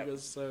leg crap.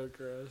 was so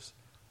gross.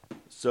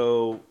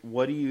 So,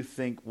 what do you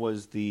think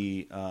was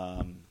the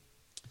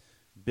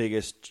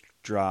biggest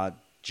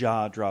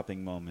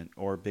jaw-dropping moment,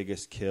 or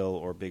biggest kill,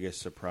 or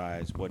biggest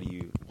surprise? What do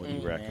you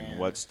reckon? Man.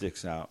 What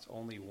sticks out? It's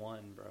only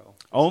one, bro.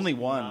 Only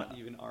one. Not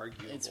even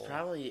arguable. It's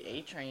probably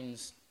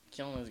A-Train's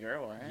killing his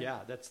girl, right? Yeah,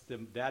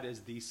 that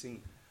is the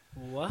scene.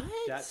 What?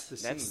 That's the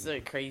scene. That's the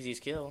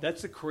craziest kill.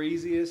 That's the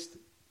craziest.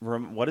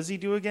 What does he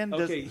do again?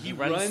 Okay, Does- he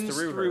runs runs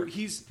through through. her.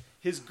 He's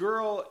his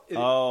girl.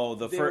 Oh,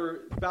 the they fir- were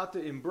about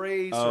to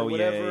embrace Oh, or yeah,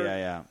 whatever.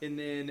 yeah. And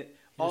then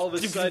all of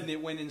a sudden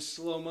it went in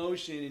slow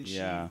motion, and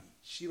Yeah.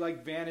 she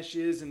like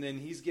vanishes, and then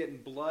he's getting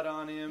blood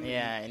on him.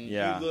 Yeah, and and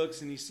Yeah. he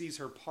looks and he sees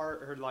her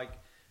like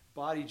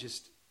body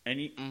just. And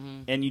you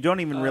Mhm. and you don't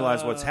even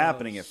realize what's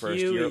happening at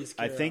first. Huey's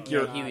I girl. think Yeah,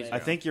 you're Huey's I girl.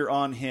 think you're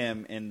on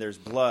him, and there's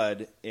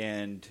blood,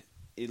 and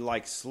it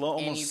like And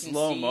almost you can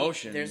slow see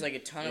motion. There's like a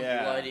ton of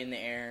Yeah. blood in the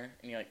air,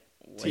 and you're like,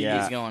 what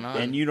Yeah. is going on?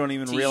 and you don't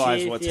even Teeth,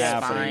 realize what's yeah,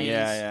 happening. spines,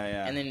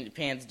 Yeah. And then it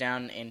pans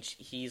down, and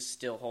he's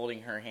still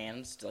holding her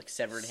hands, like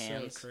severed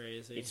hands. So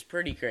crazy. It's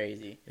pretty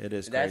crazy. It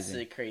is That's crazy.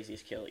 the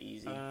craziest kill,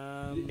 easy.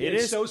 It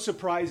it's is- so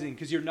surprising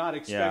because you're not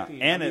expecting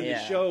it. and I mean, it-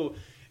 the show.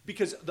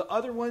 Because the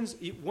other ones,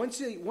 once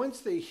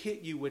they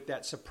hit you with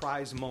that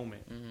surprise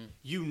moment,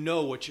 you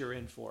know what you're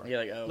in for. You're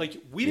like, oh. Like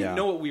we didn't Yeah.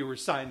 know what we were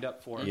signed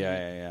up for.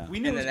 Yeah. We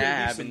knew and it was then that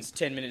gonna be happens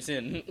 10 minutes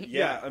in.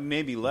 Yeah,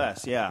 maybe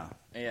less. Yeah,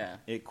 Yeah.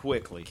 it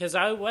quickly. Because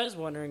I was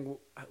wondering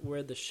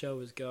where the show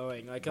was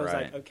going. Like, I was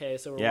Right. like, okay,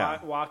 so we're Yeah.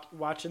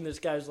 watching this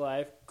guy's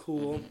life.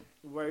 Cool.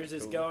 Where's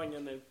this going?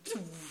 And then,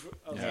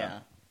 I was like, Yeah.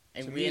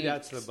 And To we me,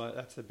 didn't-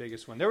 that's the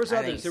biggest one. There was I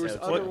others. think There was so,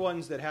 too. other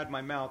ones that had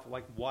my mouth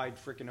like wide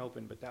freaking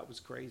open, but that was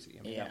crazy.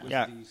 I mean, Yeah. that was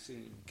Yeah. the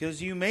scene.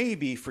 Because you may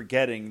be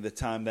forgetting the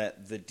time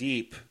that the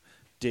Deep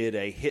did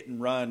a hit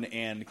and run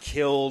and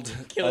killed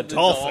a Killed the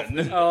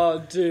dolphin.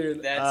 oh,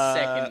 dude. That's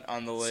second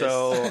on the list.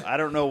 So I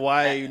don't know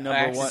why number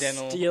one.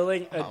 Accidental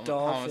Stealing a hom-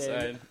 dolphin.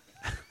 homicide.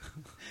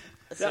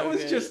 That So was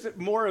good. just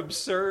more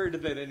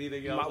absurd than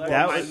anything else. My,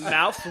 That my was-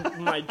 mouth,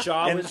 my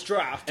jaw And- was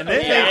dropped. and then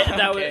Okay, they-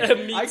 that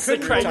okay. meets I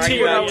the couldn't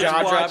criteria. remember what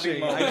I was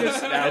Jaw-dropping watching. I moment.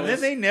 just That And then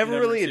was they never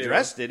number really 2.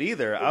 addressed it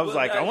either. I was Well,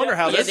 like, I yeah, wonder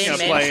how Yeah, this they is going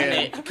to mentioned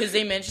play it in. because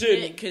they mentioned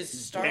Dude, it because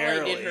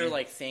Starlight did her barely.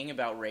 like thing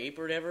about rape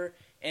or whatever,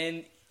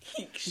 and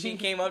she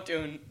came up to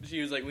him. She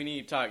was like, "We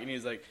need to talk," and he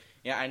was like,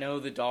 "Yeah, I know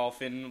the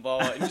dolphin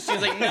ball." And she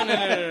was like,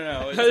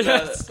 "No.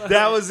 It's not,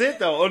 That was it,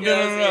 though. Oh, Yeah,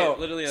 that was no. it.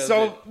 Literally, that was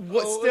So, it.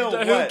 what? Still,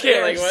 who what?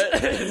 cares?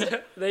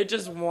 Like, They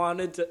just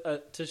wanted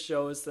to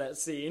show us that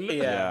scene.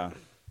 Yeah.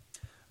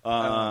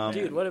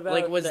 Dude, what about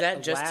Like, was the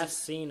that just last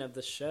to- scene of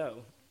the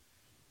show?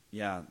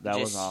 Yeah, that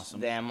was Just awesome.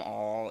 Them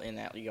all in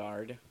that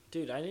yard.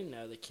 Dude, I didn't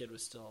know the kid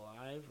was still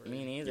alive. Or...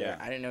 Me neither. Yeah.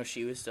 I didn't know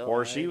she was still. Or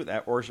alive. she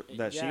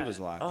that she Yeah. was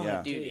alive. Oh,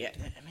 yeah. dude, yeah.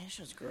 I mean,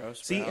 she was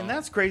gross. See, bro. and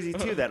that's crazy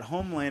too. That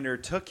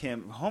Homelander took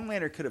him.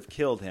 Homelander could have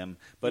killed him,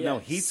 but Yeah, no,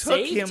 he took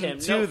saved him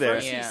to no, there.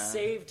 First Yeah. he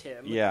saved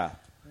him. Yeah,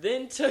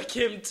 Then took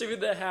him to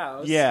the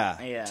house.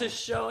 yeah, Yeah. To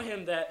show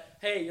him that,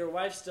 hey, your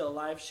wife's still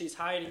alive. She's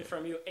hiding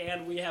from you,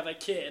 and we have a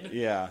kid.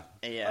 yeah,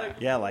 Yeah.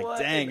 yeah. Like, What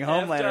dang, an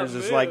effed Homelander's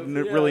up just like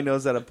move, yeah. really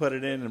knows how to put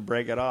it in and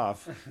break it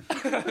off.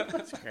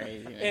 That's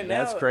crazy, man. And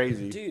That's now,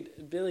 crazy.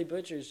 dude. Billy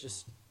Butcher's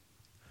just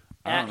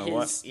I don't at know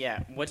what- his.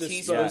 Yeah. What's he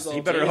Disposal. supposed to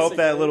You do? better hope that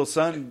basically. little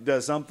son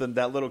does something.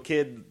 That little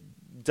kid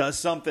does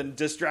something,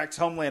 distracts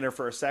Homelander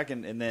for a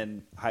second, and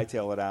then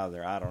hightail it out of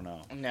there. I don't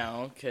know.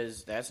 No,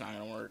 because that's not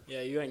gonna work.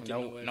 Yeah, you ain't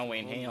getting away No from way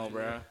in hell, Homelander.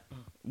 bro.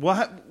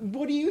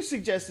 What do you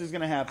suggest is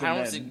going to happen?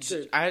 I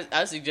don't. then?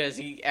 I suggest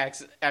he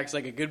acts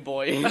like a good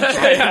boy. Oh,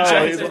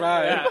 Yeah. he's-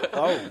 Yeah.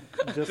 oh,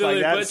 just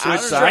Billy like that. Butcher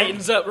Suicide.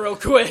 straightens up real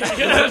quick.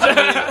 What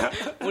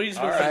are you supposed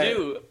All right. to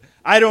do?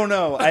 I don't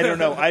know.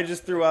 I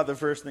just threw out the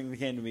first thing that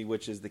came to me,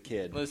 which is the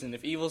kid. Listen,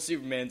 if evil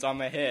Superman's on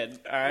my head,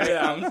 all right,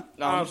 Yeah.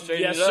 I'm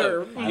straight yes, it up.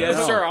 sir. Yes,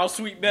 know. sir. I'll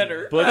sweep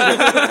better.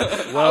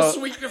 I'll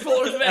sweep your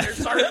floors better,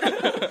 sir.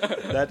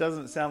 That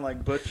doesn't sound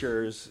like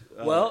Butcher's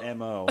Well-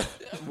 MO.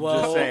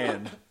 Well- Just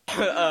saying.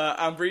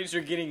 I'm pretty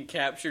sure getting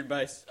captured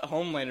by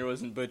Homelander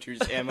wasn't Butcher's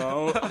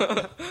MO.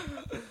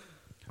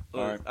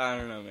 All right. I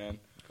don't know, man.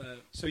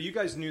 So you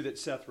guys knew that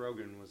Seth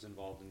Rogen was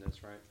involved in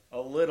this, right? A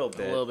little A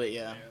bit. little bit,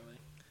 yeah.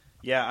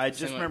 Yeah, I just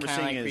Similar- remember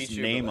kinda seeing like his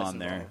Preacher, name but less on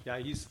there. involved. Yeah,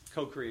 he's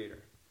co-creator.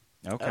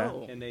 Okay.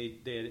 Oh. And they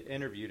had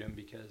interviewed him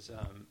because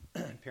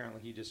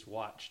apparently he just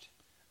watched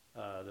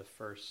the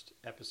first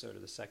episode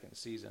of the second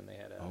season. They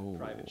had a Oh.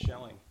 private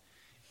showing,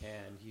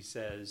 and he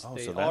says Oh,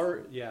 they so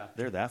that- yeah,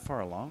 They're that far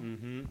along?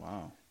 mm-hmm.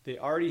 Wow. They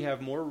already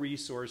have more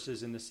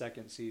resources in the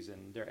second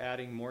season. They're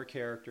adding more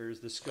characters.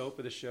 The scope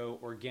of the show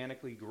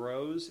organically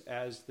grows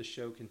as the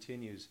show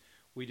continues.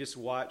 We just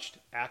watched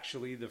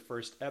actually the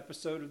first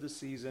episode of the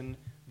season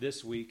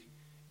this week.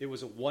 It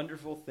was a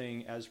wonderful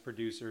thing as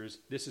producers.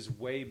 This is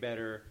way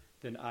better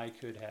than I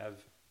could have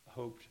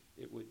hoped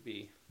it would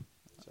be.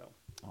 So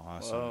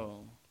Awesome.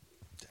 Whoa.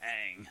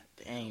 Dang.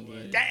 Dang,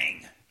 dude.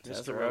 Dang.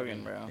 That's Mr.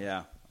 Rogan, bro.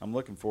 Yeah, I'm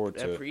looking forward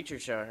to That it. Preacher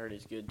show I heard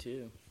is good,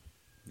 too.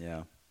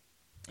 Yeah.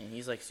 And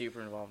he's, like,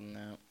 super involved in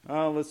that.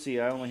 Oh, let's see.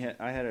 I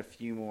had a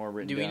few more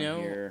written Do we down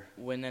know here.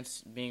 when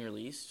that's being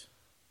released?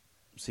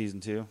 Season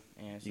 2.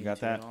 Yeah, You got season two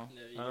that? and all?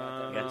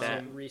 No, you Got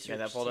that? Research Got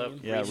that pulled up?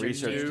 team. Yeah,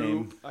 research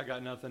team. Nope, I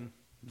got nothing.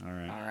 All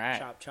right. All right.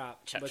 Chop,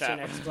 chop. Chop, What's chop.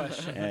 your next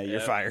question? Yeah, you're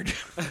Yeah. fired.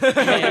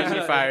 Yeah,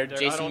 you're fired. There-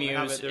 I Jason don't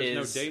have Mewes it. There's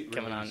no is date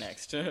coming on released.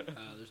 next.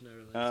 There's no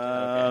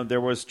release.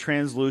 There was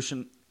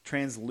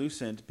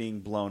translucent being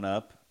blown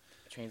up,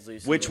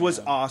 Translucent. which was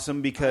yeah.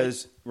 awesome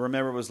because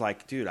remember it was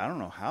like, dude, I don't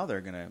know how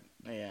they're gonna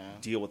Yeah.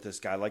 deal with this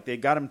guy. Like they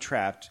got him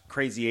trapped,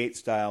 Crazy 8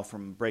 style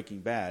from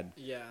Breaking Bad.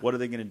 Yeah. What are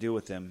they gonna do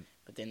with him?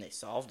 But then they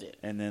solved it.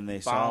 And then they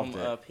Bomb solved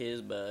it. up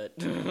his butt.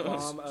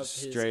 Bomb up his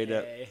straight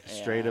up, A.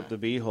 straight Yeah. up the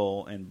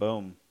beehole, and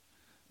boom.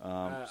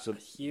 So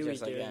Huey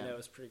Just like doing that. that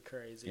was pretty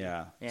crazy.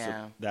 yeah,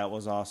 Yeah. So that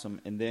was awesome.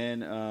 And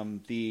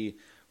then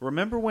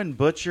remember when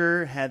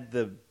Butcher had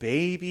the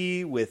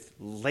baby with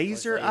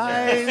laser laser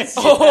eyes?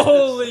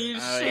 Holy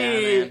Oh, shit!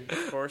 yeah, man.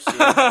 Of course,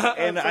 dude.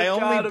 And I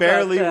forgot only about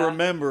barely that.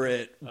 remember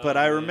it, but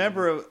I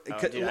remember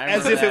dude, I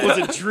as remember if it that.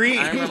 was a dream.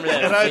 I remember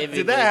that And vividly,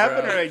 did that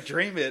happen bro. or I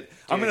dream it?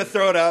 I'm Dude. gonna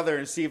throw it out there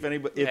and see if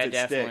anybody if Yeah, it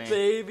definitely. sticks.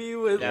 Baby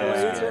with That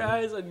was laser good.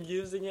 eyes and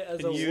using it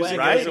as a using weapon. it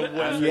Right? as a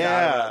weapon.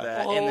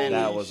 Yeah. And then,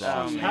 That was oh,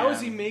 awesome. man. How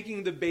is he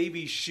making the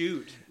baby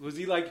shoot? Was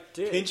he like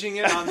Dude. pinching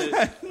it on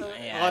the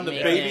Yeah, on the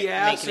making baby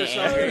ass making or it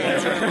something?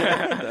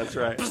 angry. That's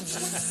right.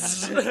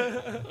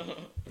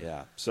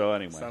 Yeah. So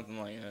anyway, Something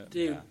like that.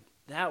 Dude, Yeah.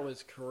 that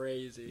was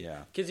crazy.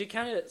 Yeah. Because you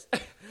kind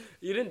of,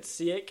 you didn't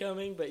see it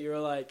coming, but you were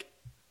like,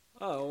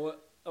 oh,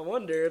 I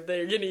wonder if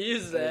they're going to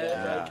use that.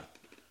 Yeah. Like,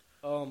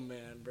 oh,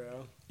 man,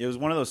 bro. it was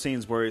one of those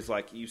scenes where it's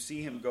like you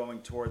see him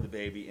going toward the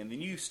baby, and then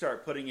you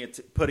start putting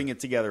it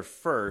together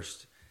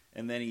first,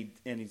 and then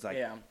he's like,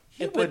 Yeah.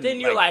 he But wouldn't, then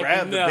you're like,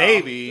 grab no. the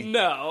baby.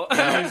 No.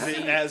 and use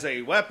it as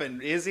a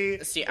weapon, is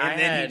he? See, and I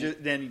then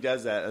had- then he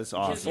does that. That's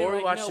Because awesome. Before you're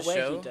we like, watched no the way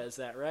show- he does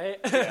that,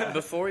 right?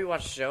 Before we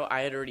watched the show,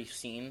 I had already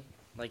seen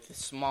like the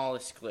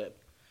smallest clip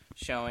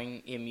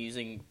showing him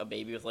using a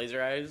baby with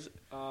laser eyes.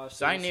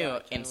 So I knew,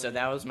 and so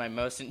that was my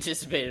most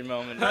anticipated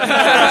moment. Like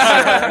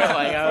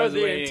I For was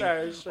the waiting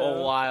entire show.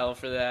 a while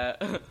for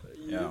that.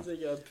 Yeah.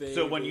 Using a baby.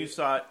 So when you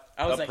saw it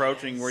I was like,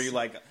 approaching, yes. were you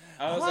like,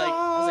 I was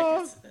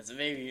like, that's a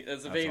baby.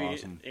 That's a That's baby.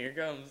 awesome. Here it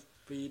comes.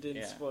 But you didn't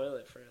Yeah. spoil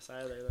it for us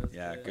either. That's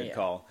yeah, good. good Yeah.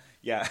 call.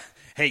 Yeah.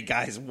 Hey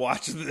guys,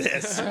 watch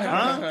this.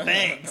 Huh?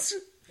 Thanks.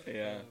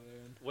 Yeah.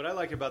 What I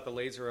like about the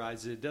laser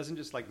eyes is it doesn't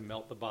just like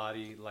melt the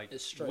body like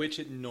It's straight- which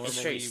it normally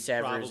straight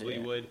severs probably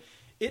it. would.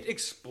 It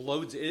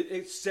explodes it.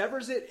 It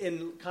severs it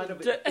and kind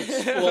of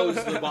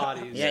explodes the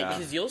bodies. Yeah, Yeah.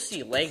 because you'll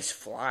see legs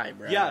fly,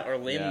 bro. Yeah. Or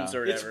limbs Yeah.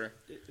 or whatever.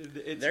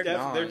 They're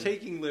gone.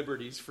 taking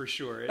liberties for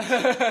sure. It's,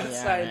 Yeah,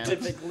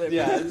 Scientific liberty.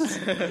 yeah,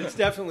 it's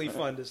definitely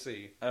fun to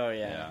see. Oh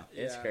yeah,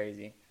 Yeah. it's Yeah.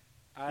 crazy.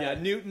 Yeah,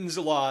 Newton's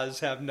laws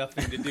have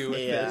nothing to do with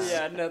Yeah. this.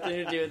 Yeah, nothing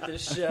to do with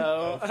this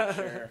show.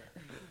 Sure.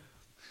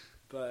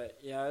 But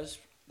yeah,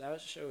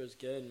 that show was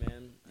good,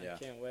 man. Yeah. I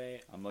can't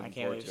wait. I'm I looking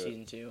can't forward wait for to it.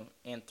 season 2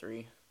 and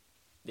 3.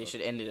 They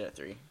should end it at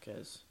 3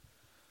 because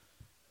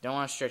don't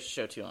want to stretch the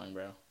show too long,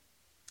 bro.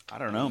 I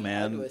don't know, Ride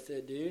man. with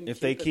it, dude. If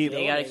they keep-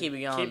 They gotta keep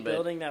it going, keep but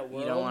building that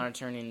world. You don't want to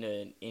turn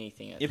into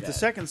anything. That's If the bad.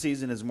 second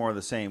season is more of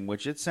the same,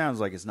 which it sounds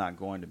like it's not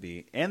going to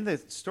be, and the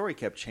story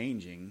kept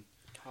changing.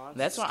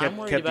 That's what kept- I'm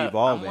worried kept about.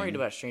 evolving. I'm worried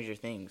about Stranger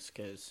Things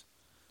because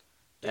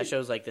that Dude.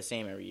 show's like the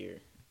same every year.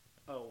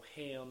 Oh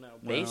hell no!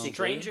 Bro.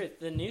 Basically.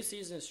 the new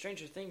season of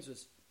Stranger Things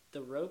was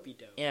the ropey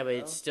dope. Yeah, but bro.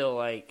 it's still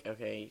like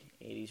okay,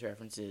 80s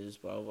references,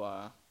 blah blah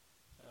blah.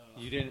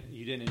 You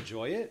didn't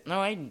enjoy it? No,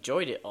 I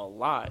enjoyed it a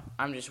lot.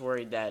 I'm just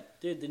worried that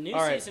Dude, the new All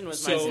right, season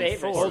was so my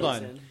favorite. hold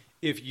season. on.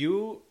 If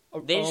you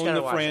They just own gotta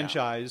the watch out.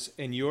 franchise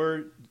and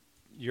you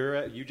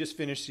just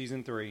finished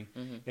season 3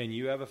 Mm-hmm. and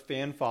you have a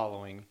fan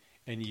following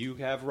and you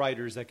have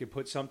writers that could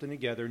put something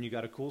together, and you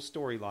got a cool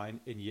storyline,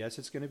 and yes,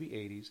 it's going to be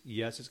 80s.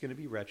 Yes, it's going to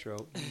be retro.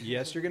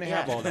 Yes, you're going to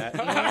have all that.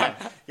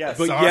 Yeah,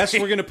 But sorry. yes,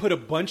 we're going to put a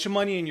bunch of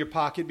money in your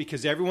pocket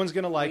because everyone's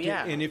going to like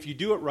Yeah. it, and if you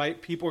do it right,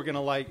 people are going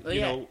to Want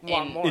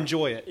And more.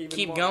 enjoy it. Even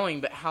keep more.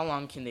 going, but how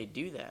long can they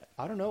do that?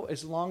 I don't know,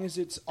 as long as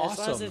it's As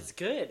awesome. long as it's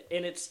good,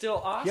 and it's still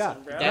awesome, Yeah.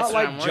 bro. That's Not what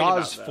like I'm worried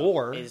Jaws about,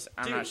 4. Is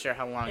I'm Dude, not sure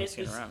how long it's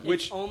going to it's- run.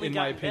 Which, only in my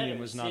gotten opinion,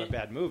 better. was not a See-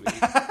 bad movie.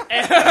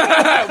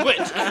 Which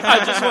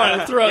I just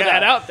want to throw Yeah.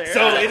 that out there.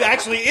 So it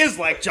actually is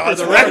like Jaws,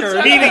 For the record,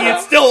 record. meaning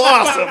it's still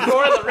awesome.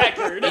 for the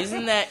record,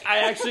 Isn't that I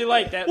actually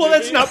like that. Well, movie.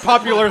 that's not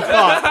popular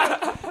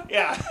thought.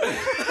 Yeah,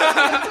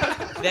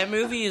 that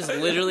movie is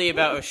literally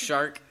about a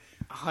shark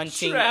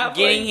hunting, traveling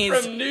getting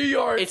his. from New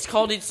York. It's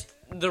called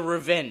The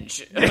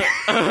Revenge.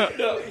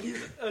 No,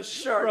 he's a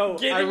shark. Bro,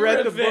 getting I read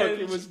the revenge. book.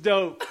 It was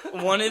dope.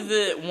 one of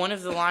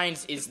the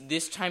lines is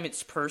this time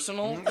it's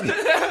personal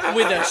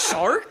with a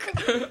shark.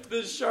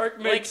 The shark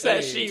Like makes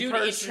that sheep dude,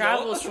 personal. it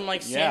travels from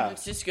like San Yeah.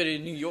 Francisco to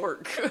New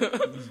York.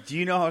 do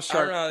you know how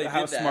know how they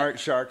how did that. smart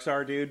sharks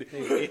are, dude?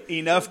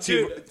 Enough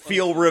to Dude,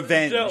 feel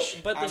revenge, No,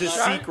 but the to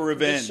shark, seek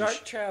revenge. The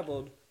shark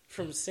traveled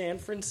from San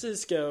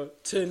Francisco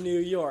to New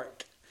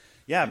York.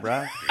 Yeah,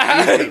 bro.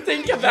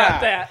 Think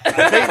about that. I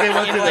think they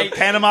went In, through like, the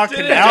Panama Did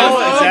it Canal.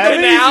 just Is go that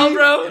canal, easy?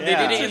 bro? Yeah. They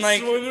did it in like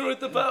swimming with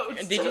the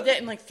boats. they did that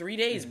in like 3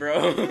 days,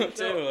 bro.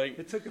 Too, like,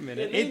 It took a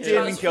minute. And It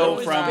then didn't Jaws go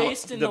was from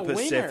based in the the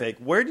winter. Pacific.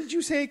 Where did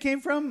you say it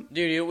came from?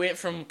 dude, it went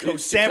from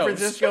coast San to coast.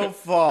 Francisco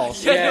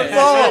Falls. Yeah,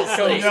 Falls.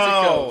 coast to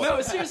No. coast.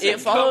 No, seriously, It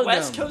followed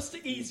West them. Coast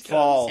to East Coast.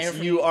 False. And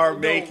from- You are No,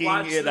 making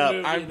watch it the up.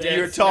 movie I'm then.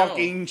 You're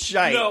talking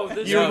shite. No,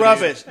 this You're movie-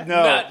 rubbish. No,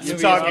 Nuts. you're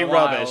Movies talking are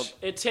wild. rubbish.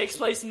 It takes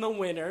place in the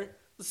winter,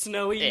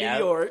 snowy Yeah,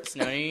 New York.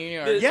 snowy New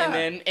York. Yeah.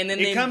 and then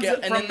It they comes go,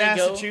 and from then they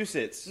go,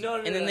 Massachusetts. No,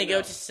 and then they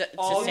go to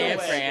All the San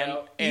way, Fran.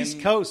 bro. And East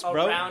Coast,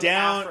 bro. Around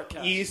Down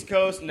Africa. East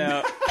Coast.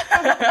 No,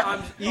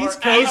 East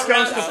East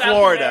Coast to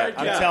Florida.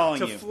 I'm Yeah, telling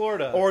to you.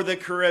 Florida. Or the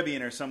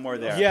Caribbean or somewhere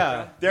there.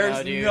 Yeah. There's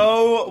No, dude.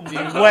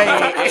 no way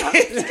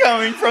it's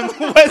coming from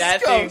the West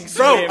That thing Coast.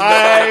 swam.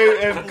 I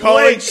am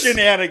calling Lakes.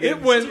 shenanigans.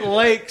 It went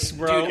lakes,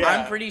 bro. Dude,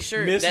 I'm pretty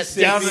sure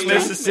Mississippi. down the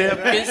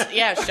Mississippi.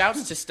 Yeah,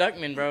 shouts to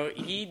Stuckman, bro.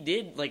 He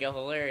did like a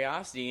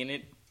hilariosity,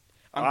 and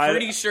I'm I-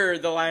 pretty sure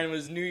the line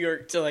was New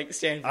York to like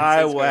San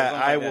I Francisco. will, or something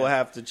I like will that.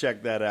 have to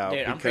check that out.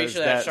 Dude, I'm pretty because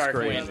sure that that's shark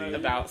crazy. went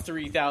about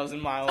 3,000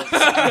 miles.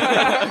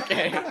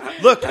 Okay.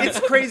 Look, it's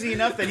crazy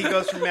enough that he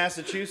goes from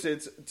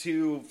Massachusetts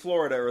to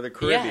Florida or the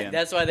Caribbean. Yeah,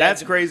 that's why they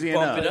that's had to crazy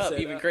bump enough. it up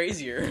even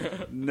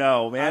crazier.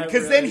 No, man, I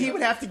because really then he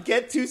would have to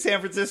get to San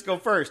Francisco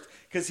first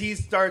because he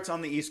starts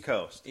on the East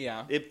Coast.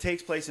 Yeah. It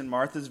takes place in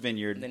Martha's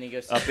Vineyard, And then he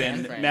goes to up San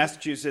in Fran.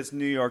 Massachusetts,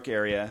 New York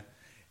area.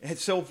 And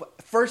so,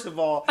 first of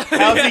all,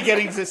 how's he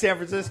getting to San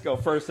Francisco?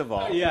 First of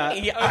all, Yeah.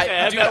 Yeah,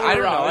 Okay, dude, bet I we're don't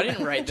know. wrong. I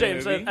didn't write the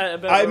James, movie.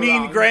 bet I we're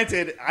mean, wrong.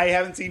 granted, I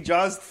haven't seen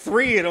Jaws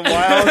 3 in a while,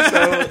 so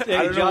I don't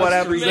know Jaws what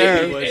happens 3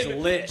 there. was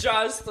In lit.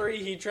 Jaws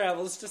 3, he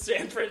travels to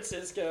San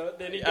Francisco,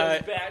 then he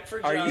goes back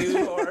for are Jaws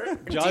you- 4.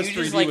 Jaws Do you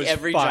 3D just like was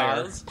every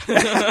fire. Jaws?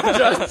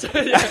 Jaws,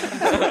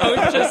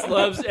 Owen just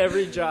loves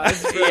every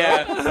Jaws. Bro.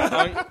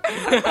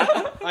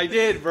 Yeah. I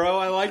did, bro.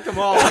 I liked them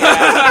all.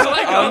 I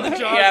like all the Jaws.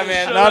 Yeah,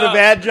 man. Shut Not a up.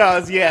 bad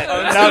Jaws yet.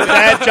 Not a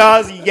bad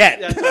Jaws yet.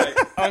 That's right.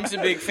 Unk's a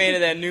big fan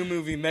of that new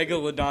movie,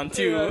 Megalodon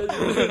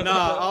 2.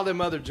 Nah, all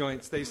them other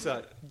joints, they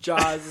suck.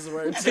 Jaws is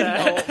where it's No,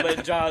 at.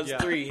 but Jaws Yeah.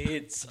 3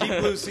 hits. Deep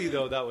Blue Sea,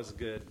 though, that was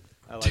good.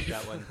 I like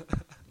that one.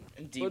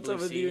 Deep What's Blue up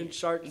with Sea. you and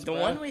sharks, The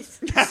bro? one with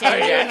Sam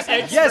Jackson.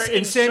 Yes, in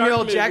and Samuel shark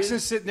L. Jackson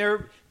movies. sitting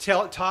there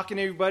talking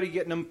to everybody,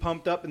 getting them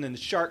pumped up, and then the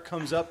shark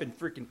comes up and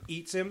freaking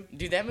eats him.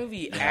 Dude, that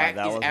movie that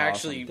is was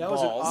actually That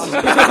was an balls.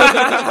 awesome.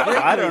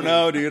 I don't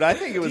know, dude. I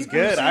think it was Deep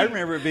Blue good. Sea. I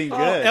remember it being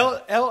good.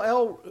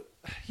 LL,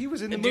 he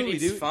was in the Dude, movie,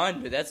 it's dude.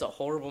 fun, but that's a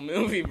horrible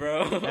movie,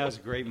 bro. That was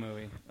a great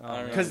movie. Oh, I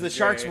don't know. Because the Great.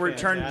 sharks were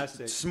turned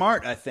Fantastic.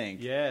 smart, I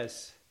think.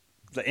 Yes.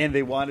 And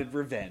they wanted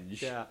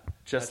revenge. Yeah.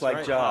 Just That's like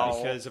right. Jaws.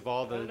 Because of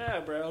all I don't the.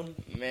 know, bro.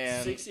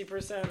 Man.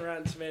 60%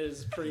 Rotten Tomatoes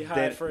is pretty high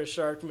That- for a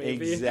shark movie.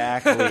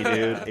 Exactly,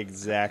 dude.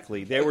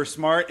 Exactly. They were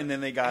smart, and then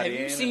they got Have in. you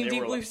and seen they Deep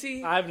were Blue like,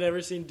 Sea? I've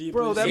never seen Deep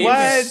Bro, Blue that Sea. What?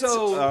 movie is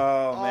so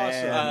Oh,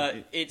 man.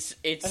 awesome. It's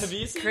Have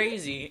you seen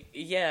crazy.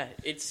 Yeah,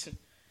 it's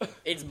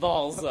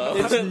balls though.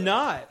 It's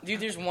not. Dude,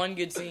 there's one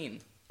good scene.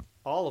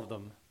 All of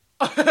them.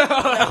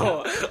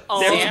 No,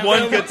 There's Sam-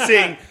 one good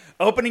scene.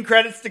 Opening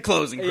credits to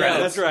closing Yeah,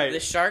 credits. that's right. The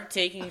shark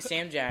taking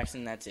Sam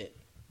Jackson. That's it.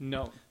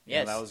 No.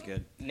 Yes, Yeah, that was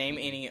good. Name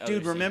any other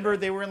Dude, scene. remember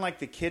they were in like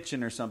the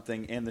kitchen or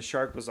something, and the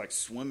shark was like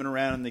swimming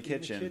around in the In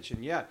kitchen. the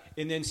kitchen, yeah.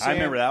 And then I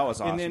remember that was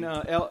And then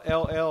awesome.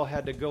 LL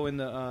had to go in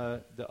the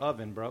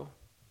oven, bro.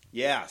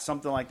 Yeah,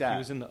 something like that. He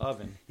was in the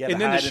oven. Yeah, to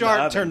and then the hide in the shark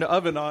oven. turned the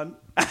oven on.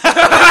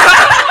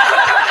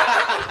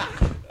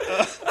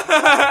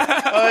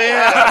 Oh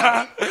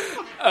yeah.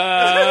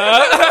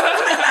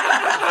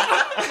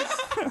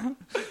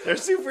 They're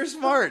super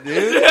smart,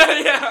 dude.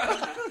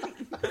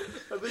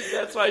 I think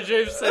that's why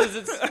James says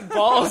it's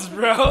balls,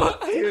 bro.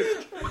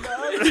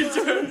 He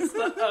turns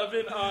the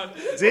oven on.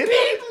 Did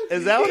he?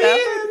 Is that what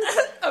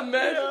happened?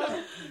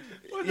 Imagine.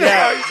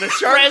 Yeah, the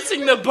shark.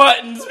 Pressing the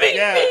buttons. Beep,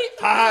 Yeah, beep.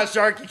 haha,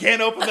 shark, you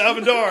can't open the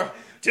oven door.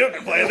 Two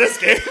can play this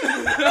game.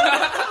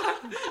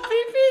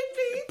 Beep, beep,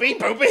 beep. Beep,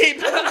 boop,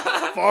 beep.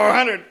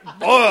 400,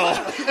 boil.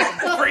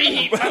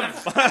 Preheat.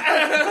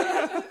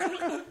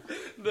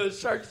 The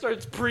shark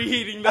starts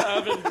preheating the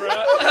oven, bro.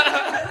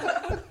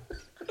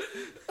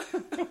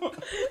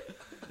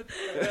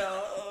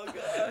 Oh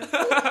god.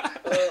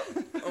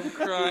 I'm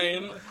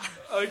crying.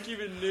 I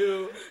even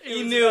knew.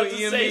 He knew.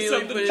 He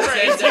immediately put his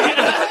head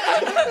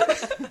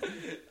down.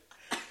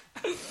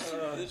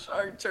 The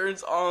shark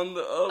turns on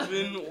the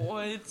oven.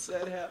 What?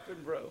 That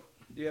happened, bro.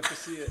 You have to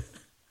see it.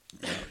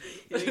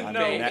 Hitting, I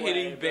no, mean, that-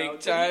 hitting big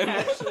Did he time.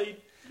 actually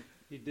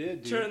He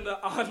did, dude. turn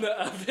on the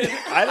oven.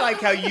 I like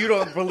how you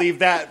don't believe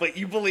that, but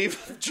you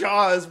believe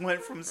Jaws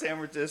went from San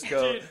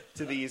Francisco Dude.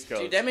 to the East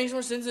Coast. Dude, that makes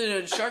more sense than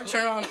a shark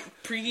turn on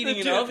preheating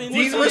an Dude, oven.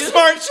 These were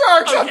smart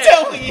sharks, I'm Okay.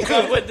 telling you.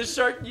 But would the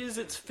shark use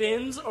its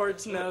fins or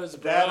its nose,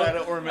 bro? That I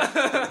don't remember.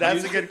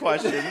 That's a good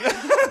question.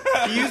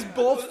 He used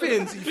both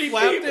fins. He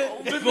flapped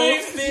it.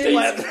 Both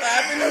fins.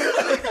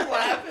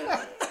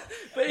 Flapping.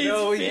 But his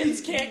No, he- fins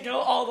can't go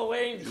all the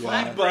way and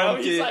clap, He bro.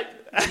 bumped He's it. like,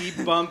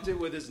 He bumped it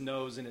with his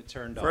nose and it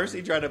turned on. First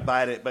he tried to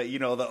bite it, but you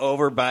know, the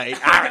overbite.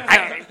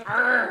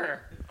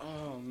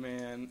 Oh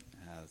man,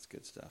 That's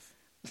good stuff.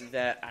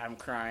 that I'm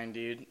crying,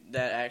 dude.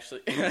 That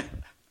actually.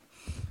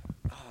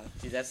 Oh,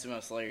 dude, that's the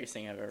most hilarious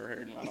thing I've ever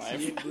heard in my life.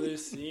 Deep Blue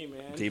Sea,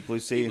 man. Deep Blue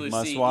Sea, Blue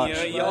must Sea, watch. You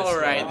know, y'all Must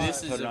are right. watch.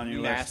 This Put is it a on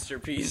your list.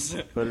 masterpiece.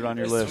 Put it on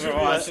your This list.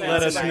 is-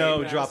 Let us know.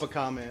 Tonight. Drop a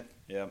comment.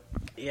 Yep.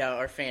 Yeah,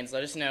 our fans,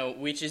 let us know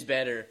which is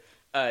better,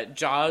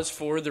 Jaws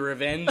for the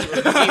Revenge or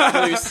Deep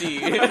Blue Sea.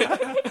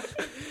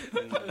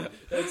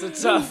 It's a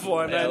tough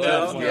one, I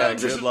know. Yeah,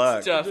 good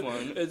luck. Tough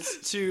one.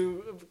 It's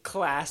two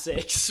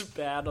classics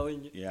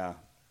battling, Yeah,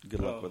 good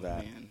luck with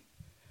that. Man.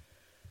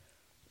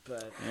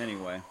 but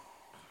Anyway,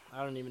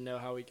 I don't even know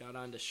how we got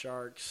onto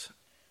sharks.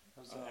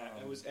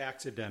 It was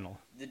accidental.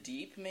 The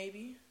Deep,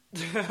 maybe?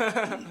 you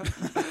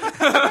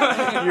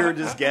were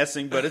just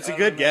guessing, but it's a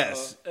good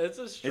guess. It's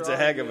a strong It's a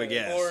heck of a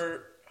guess. guess.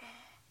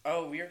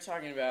 Or, we were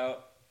talking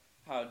about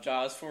how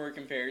Jaws 4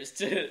 compares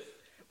to,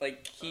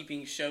 like,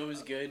 keeping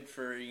shows good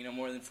for,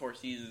 more than 4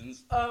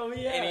 seasons. Oh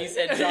yeah, And he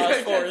said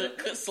Jaws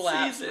 4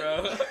 slaps, Season.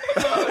 bro.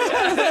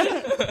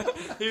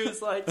 He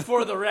was like,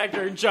 for the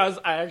record, Jaws.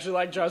 I actually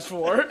like Jaws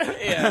 4.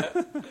 Yeah.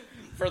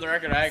 For the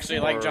record, I actually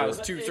like Jaws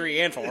 2,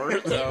 3, and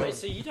 4. So. Wait,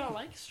 so you don't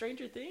like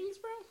Stranger Things,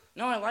 bro?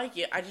 No, I like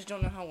it. I just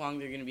don't know how long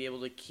they're going to be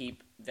able to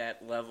keep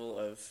that level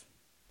of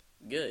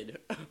good.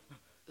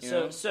 You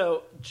know?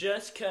 So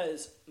just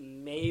because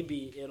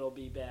maybe it'll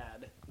be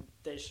bad,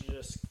 they should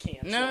just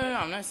cancel. No, it.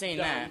 I'm not saying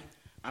Done. that.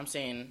 I'm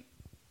saying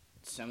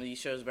some of these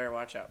shows better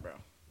watch out, bro.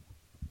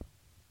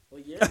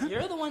 Well,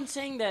 you're the one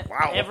saying that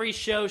Wow. every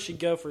show should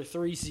go for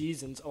 3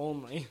 seasons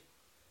only.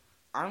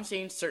 I'm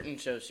saying certain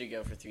shows should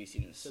go for 3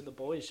 seasons. So the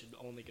boys should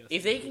only go.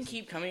 If 3 they can seasons.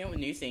 keep coming up with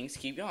new things,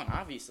 keep going.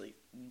 Obviously,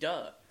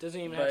 duh. Doesn't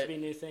even have to but- be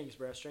new things,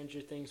 bro.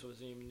 Stranger Things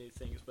wasn't even new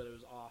things, but it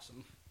was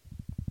awesome.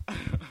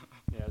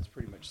 Yeah, it's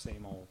pretty much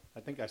same old.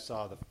 I think I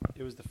saw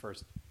it was the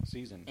first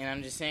season. And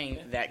I'm just saying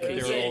that It could They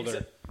was were get.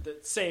 older. The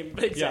same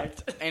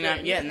exact. And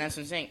and that's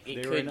what I'm saying.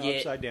 It They were in could the get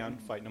upside down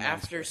fighting a monster.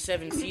 after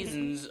 7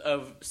 seasons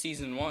of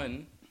season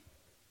 1.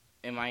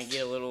 It might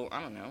get a little,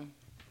 I don't know,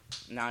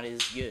 not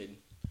as good,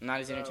 not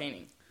as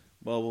entertaining.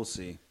 well, we'll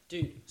see.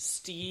 Dude,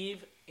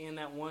 Steve and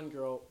that one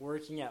girl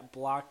working at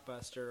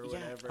Blockbuster or Yeah.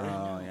 whatever.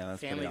 Oh, yeah, that's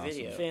Family pretty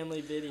awesome. Video.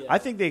 Family Video. I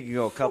think they could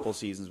go a couple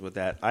seasons with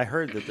that. I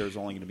heard that there's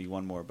only going to be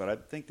one more, but I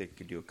think they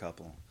could do a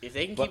couple. If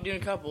they can But- keep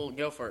doing a couple,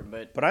 go for it.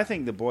 But But I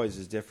think The Boys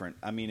is different.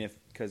 I mean,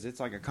 because it's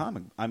like a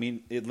comic. I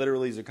mean, it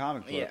literally is a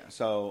comic book. Yeah.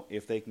 So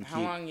if they can how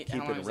keep long it is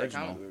that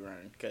original, comic book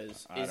running?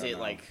 Because I is don't it know.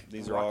 like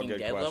These are all Walking good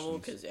Dead level?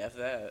 questions. Because F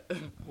that.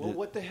 Well,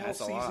 what the hell That's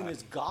a season lot.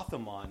 is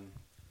Gotham on?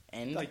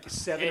 And Like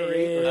 7 or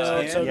 8 or Yeah,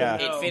 10? it's okay. yeah,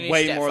 It finished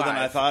way at more than 5.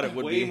 I thought it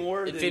would Way be.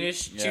 more it than...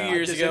 finished 2 Yeah.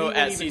 years Does ago anyone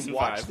at even season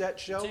watch 5. that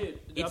show? Dude,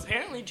 It's-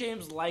 apparently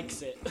James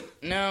likes it.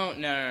 No.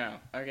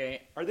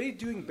 Okay. Are they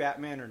doing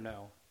Batman or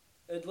no?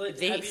 They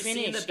They have you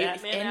seen finished. the It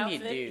Batman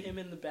ended, outfit? dude. Him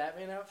in the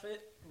Batman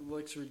outfit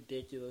looks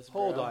ridiculous.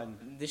 Bro. Hold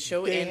on. The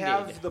show They ended.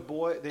 have the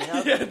boy. They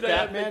have Yeah, the they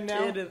have Batman the now.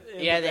 kid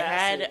in Yeah, the they bat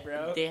had suit,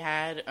 bro.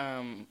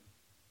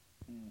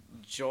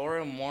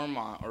 Jorah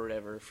Mormont or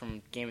whatever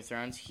from Game of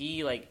Thrones.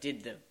 He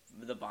did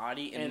the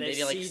body and, And they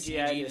they did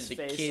CGI'd his the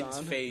face kid's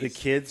on. face. The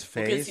kid's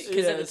face.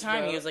 Because at the Yes,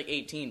 time bro. he was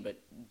 18, but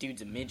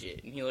dude's a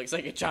midget and he looks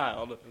like a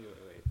child.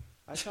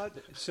 I thought.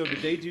 So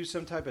did they do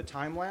some type of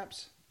time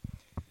lapse?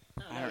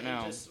 I don't He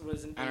know. just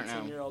was an I don't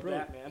know. 18-year-old Bro.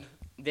 Batman.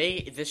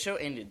 The show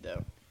ended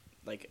though,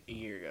 like a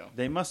year ago.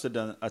 They must have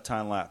done a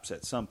time lapse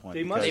at some point.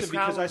 They must because have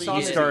because I probably saw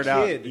He did. him started as a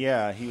out. kid.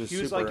 Yeah, he was. He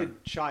was super, like a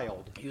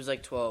child. He was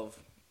 12.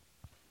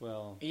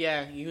 Well,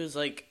 Yeah, he was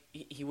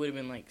he would have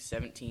been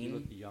 17 He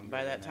looked younger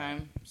by that than that.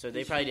 time. So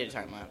they probably did a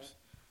time lapse.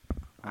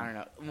 I don't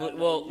know. You're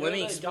Well, let me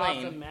the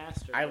explain. Gotham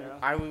master, I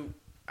bro.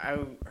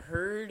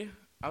 heard.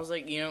 I was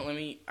like,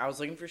 I was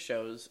looking for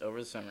shows over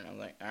the summer, and I was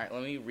like, all right,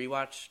 let me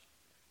rewatch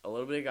a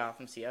little bit of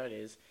Gotham, see how it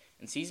is.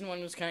 And season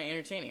 1 was kind of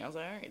entertaining. I was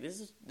like, all right,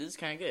 this is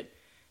kind of good.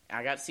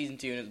 I got season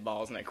 2 and it's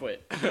balls, and I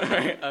quit.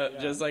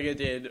 Just like I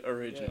did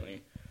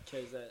originally.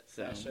 Because that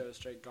So. show is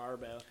straight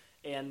garbo.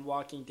 And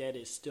Walking Dead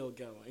is still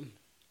going.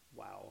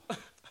 Wow.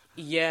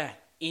 Yeah,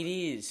 it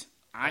is.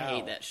 I Wow.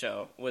 hate that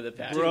show with a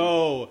passion.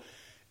 Bro,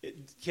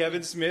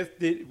 Kevin Smith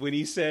did when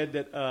he said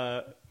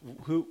that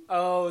who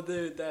Oh,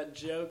 dude, that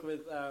joke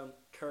with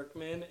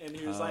Kirkman, and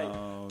he was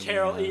Oh, like,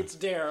 Carol yeah. eats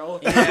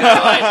Daryl. Yeah,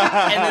 like,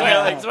 And then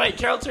they're like, wait,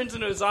 Carol turns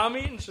into a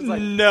zombie? And she's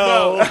like,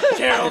 No.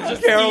 Carol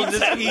just Carol eats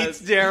just him.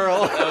 eats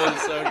Daryl. that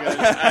was so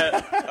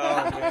good.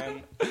 Oh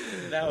man,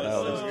 that was That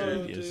so was good. good.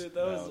 Oh, Yes, dude, that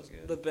that was was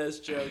good. the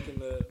best joke in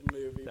the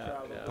movie,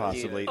 probably.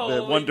 Possibly Dude. the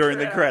Holy one during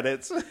the crap.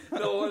 credits. The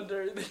one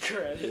during the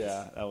credits.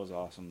 Yeah, that was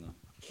awesome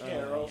though.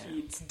 Carol Oh, yeah.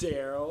 eats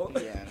Daryl.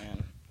 Yeah,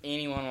 man.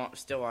 Anyone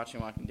still watching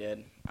Walking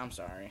Dead? I'm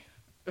sorry.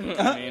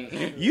 I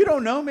mean, You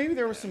don't know. Maybe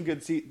there was some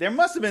good there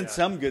must have been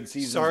some good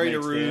seasons. Sorry to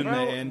mixed ruin in. the Bro,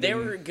 ending. they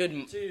were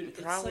good. Dude,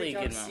 Probably it's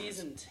like good on moments.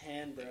 season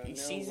 10, bro. No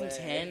Season way.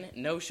 10,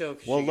 no show.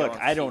 Well, should go look, on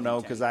I don't season know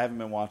 10. because I haven't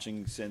been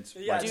watching since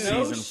Yeah, like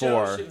no season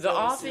show 4. should- The go to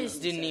Office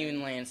season didn't 10.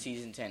 even land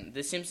season 10.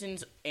 The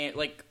Simpsons, and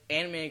like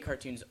animated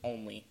cartoons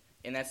only,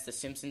 and that's The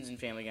Simpsons and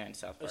Family Guy and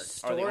South A Park.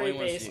 Are the only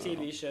ones story-based to do it.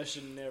 TV show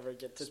should never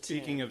get to 10.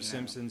 Speaking of No.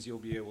 Simpsons, you'll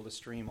be able to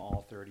stream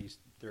all 30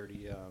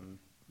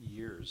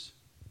 years,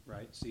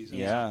 right? Seasons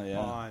Yeah.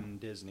 on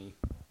Disney.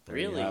 There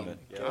you Really? have it.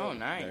 Oh,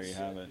 nice. There you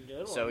have it.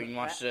 Good So one. we can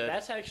watch That- the-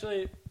 That's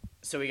actually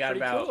So we got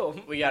pretty about cool.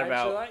 we got I about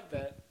actually like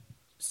that.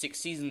 6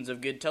 seasons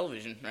of good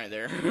television right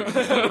there. We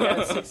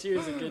got 6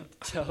 years of good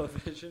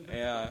television.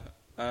 Yeah.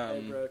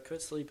 Hey, bro,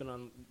 quit sleeping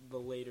on the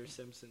later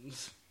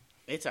Simpsons.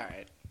 It's all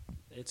right.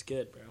 It's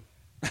good, bro.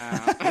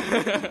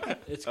 Uh,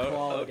 It's Oh,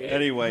 quality. okay.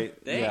 Anyway,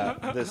 Dang.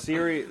 yeah, the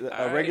series, All a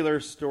right. regular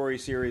story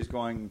series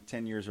going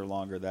 10 years or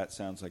longer. That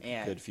sounds like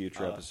Yeah. a good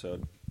future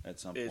episode at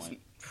some it's point.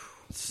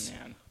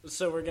 man.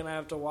 So we're gonna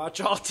have to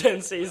watch all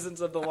 10 seasons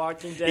of The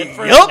Walking Dead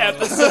for Yup. an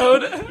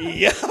episode.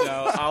 Yeah.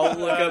 No,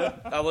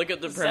 I'll look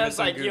up the premise. Sounds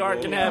like on you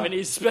aren't Google. gonna have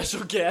any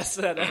special guests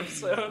that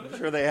episode. I'm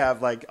sure they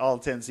have like all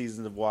 10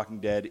 seasons of Walking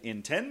Dead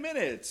in 10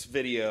 minutes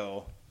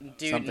video.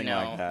 Dude, something no.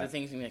 like that. The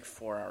thing's gonna be like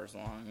 4 hours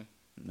long.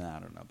 Nah, I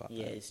don't know about that.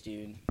 Yes,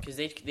 dude. Because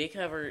they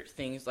cover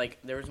things like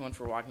there was one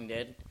for Walking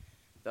Dead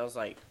that was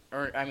like,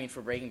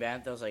 for Breaking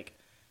Bad that was like,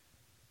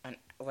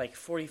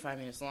 45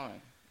 minutes long.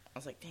 I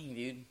was like, dang,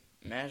 dude.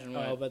 Imagine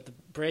what. Oh, but the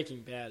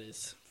Breaking Bad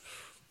is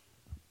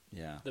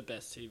Yeah. the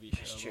best TV show.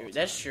 That's of true. all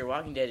That's time. true.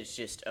 Walking Dead is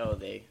just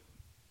they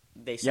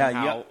Yeah,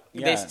 somehow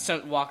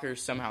yeah.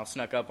 walkers somehow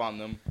snuck up on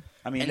them.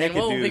 I mean, And they then could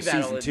what will do Big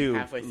Battle season is 2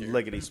 halfway through.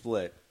 lickety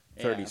split,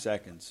 30 Yeah.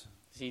 seconds.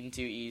 Season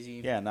 2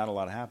 easy. Yeah, not a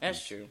lot happens.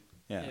 That's true.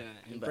 Yeah. Yeah,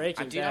 and But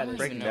Breaking I do- I Bad don't is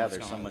Breaking know Bad, what's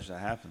there's so going much that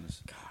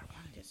happens. God,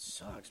 Walking Dead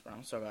sucks, bro.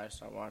 I'm so glad I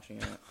stopped watching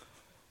it.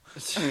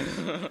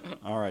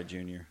 All right,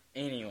 Junior.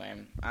 Anyway,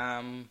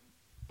 are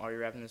we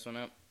wrapping this one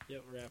up?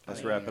 Yep, wrap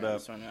Let's it. wrap it up.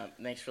 This one up.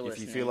 Thanks for If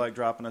listening. you feel like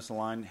dropping us a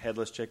line,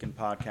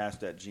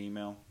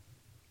 headlesschickenpodcast@gmail.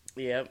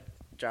 Yep.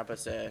 Drop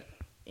us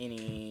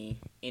anything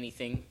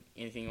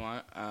you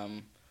want.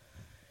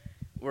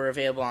 We're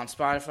available on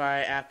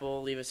Spotify,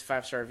 Apple. Leave us a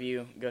 5-star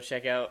review. Go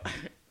check out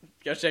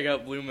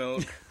Blue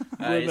Milk.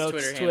 Blue his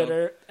Milk's handle.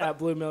 Twitter at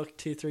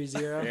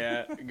BlueMilk230.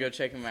 Yeah, go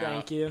check him out.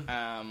 Thank you.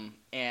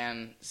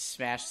 And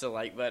smash the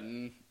like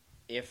button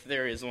if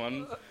there is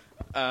one.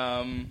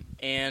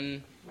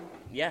 And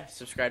yeah,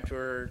 subscribe to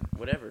her,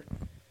 whatever.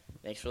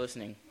 Thanks for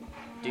listening.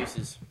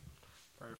 Deuces.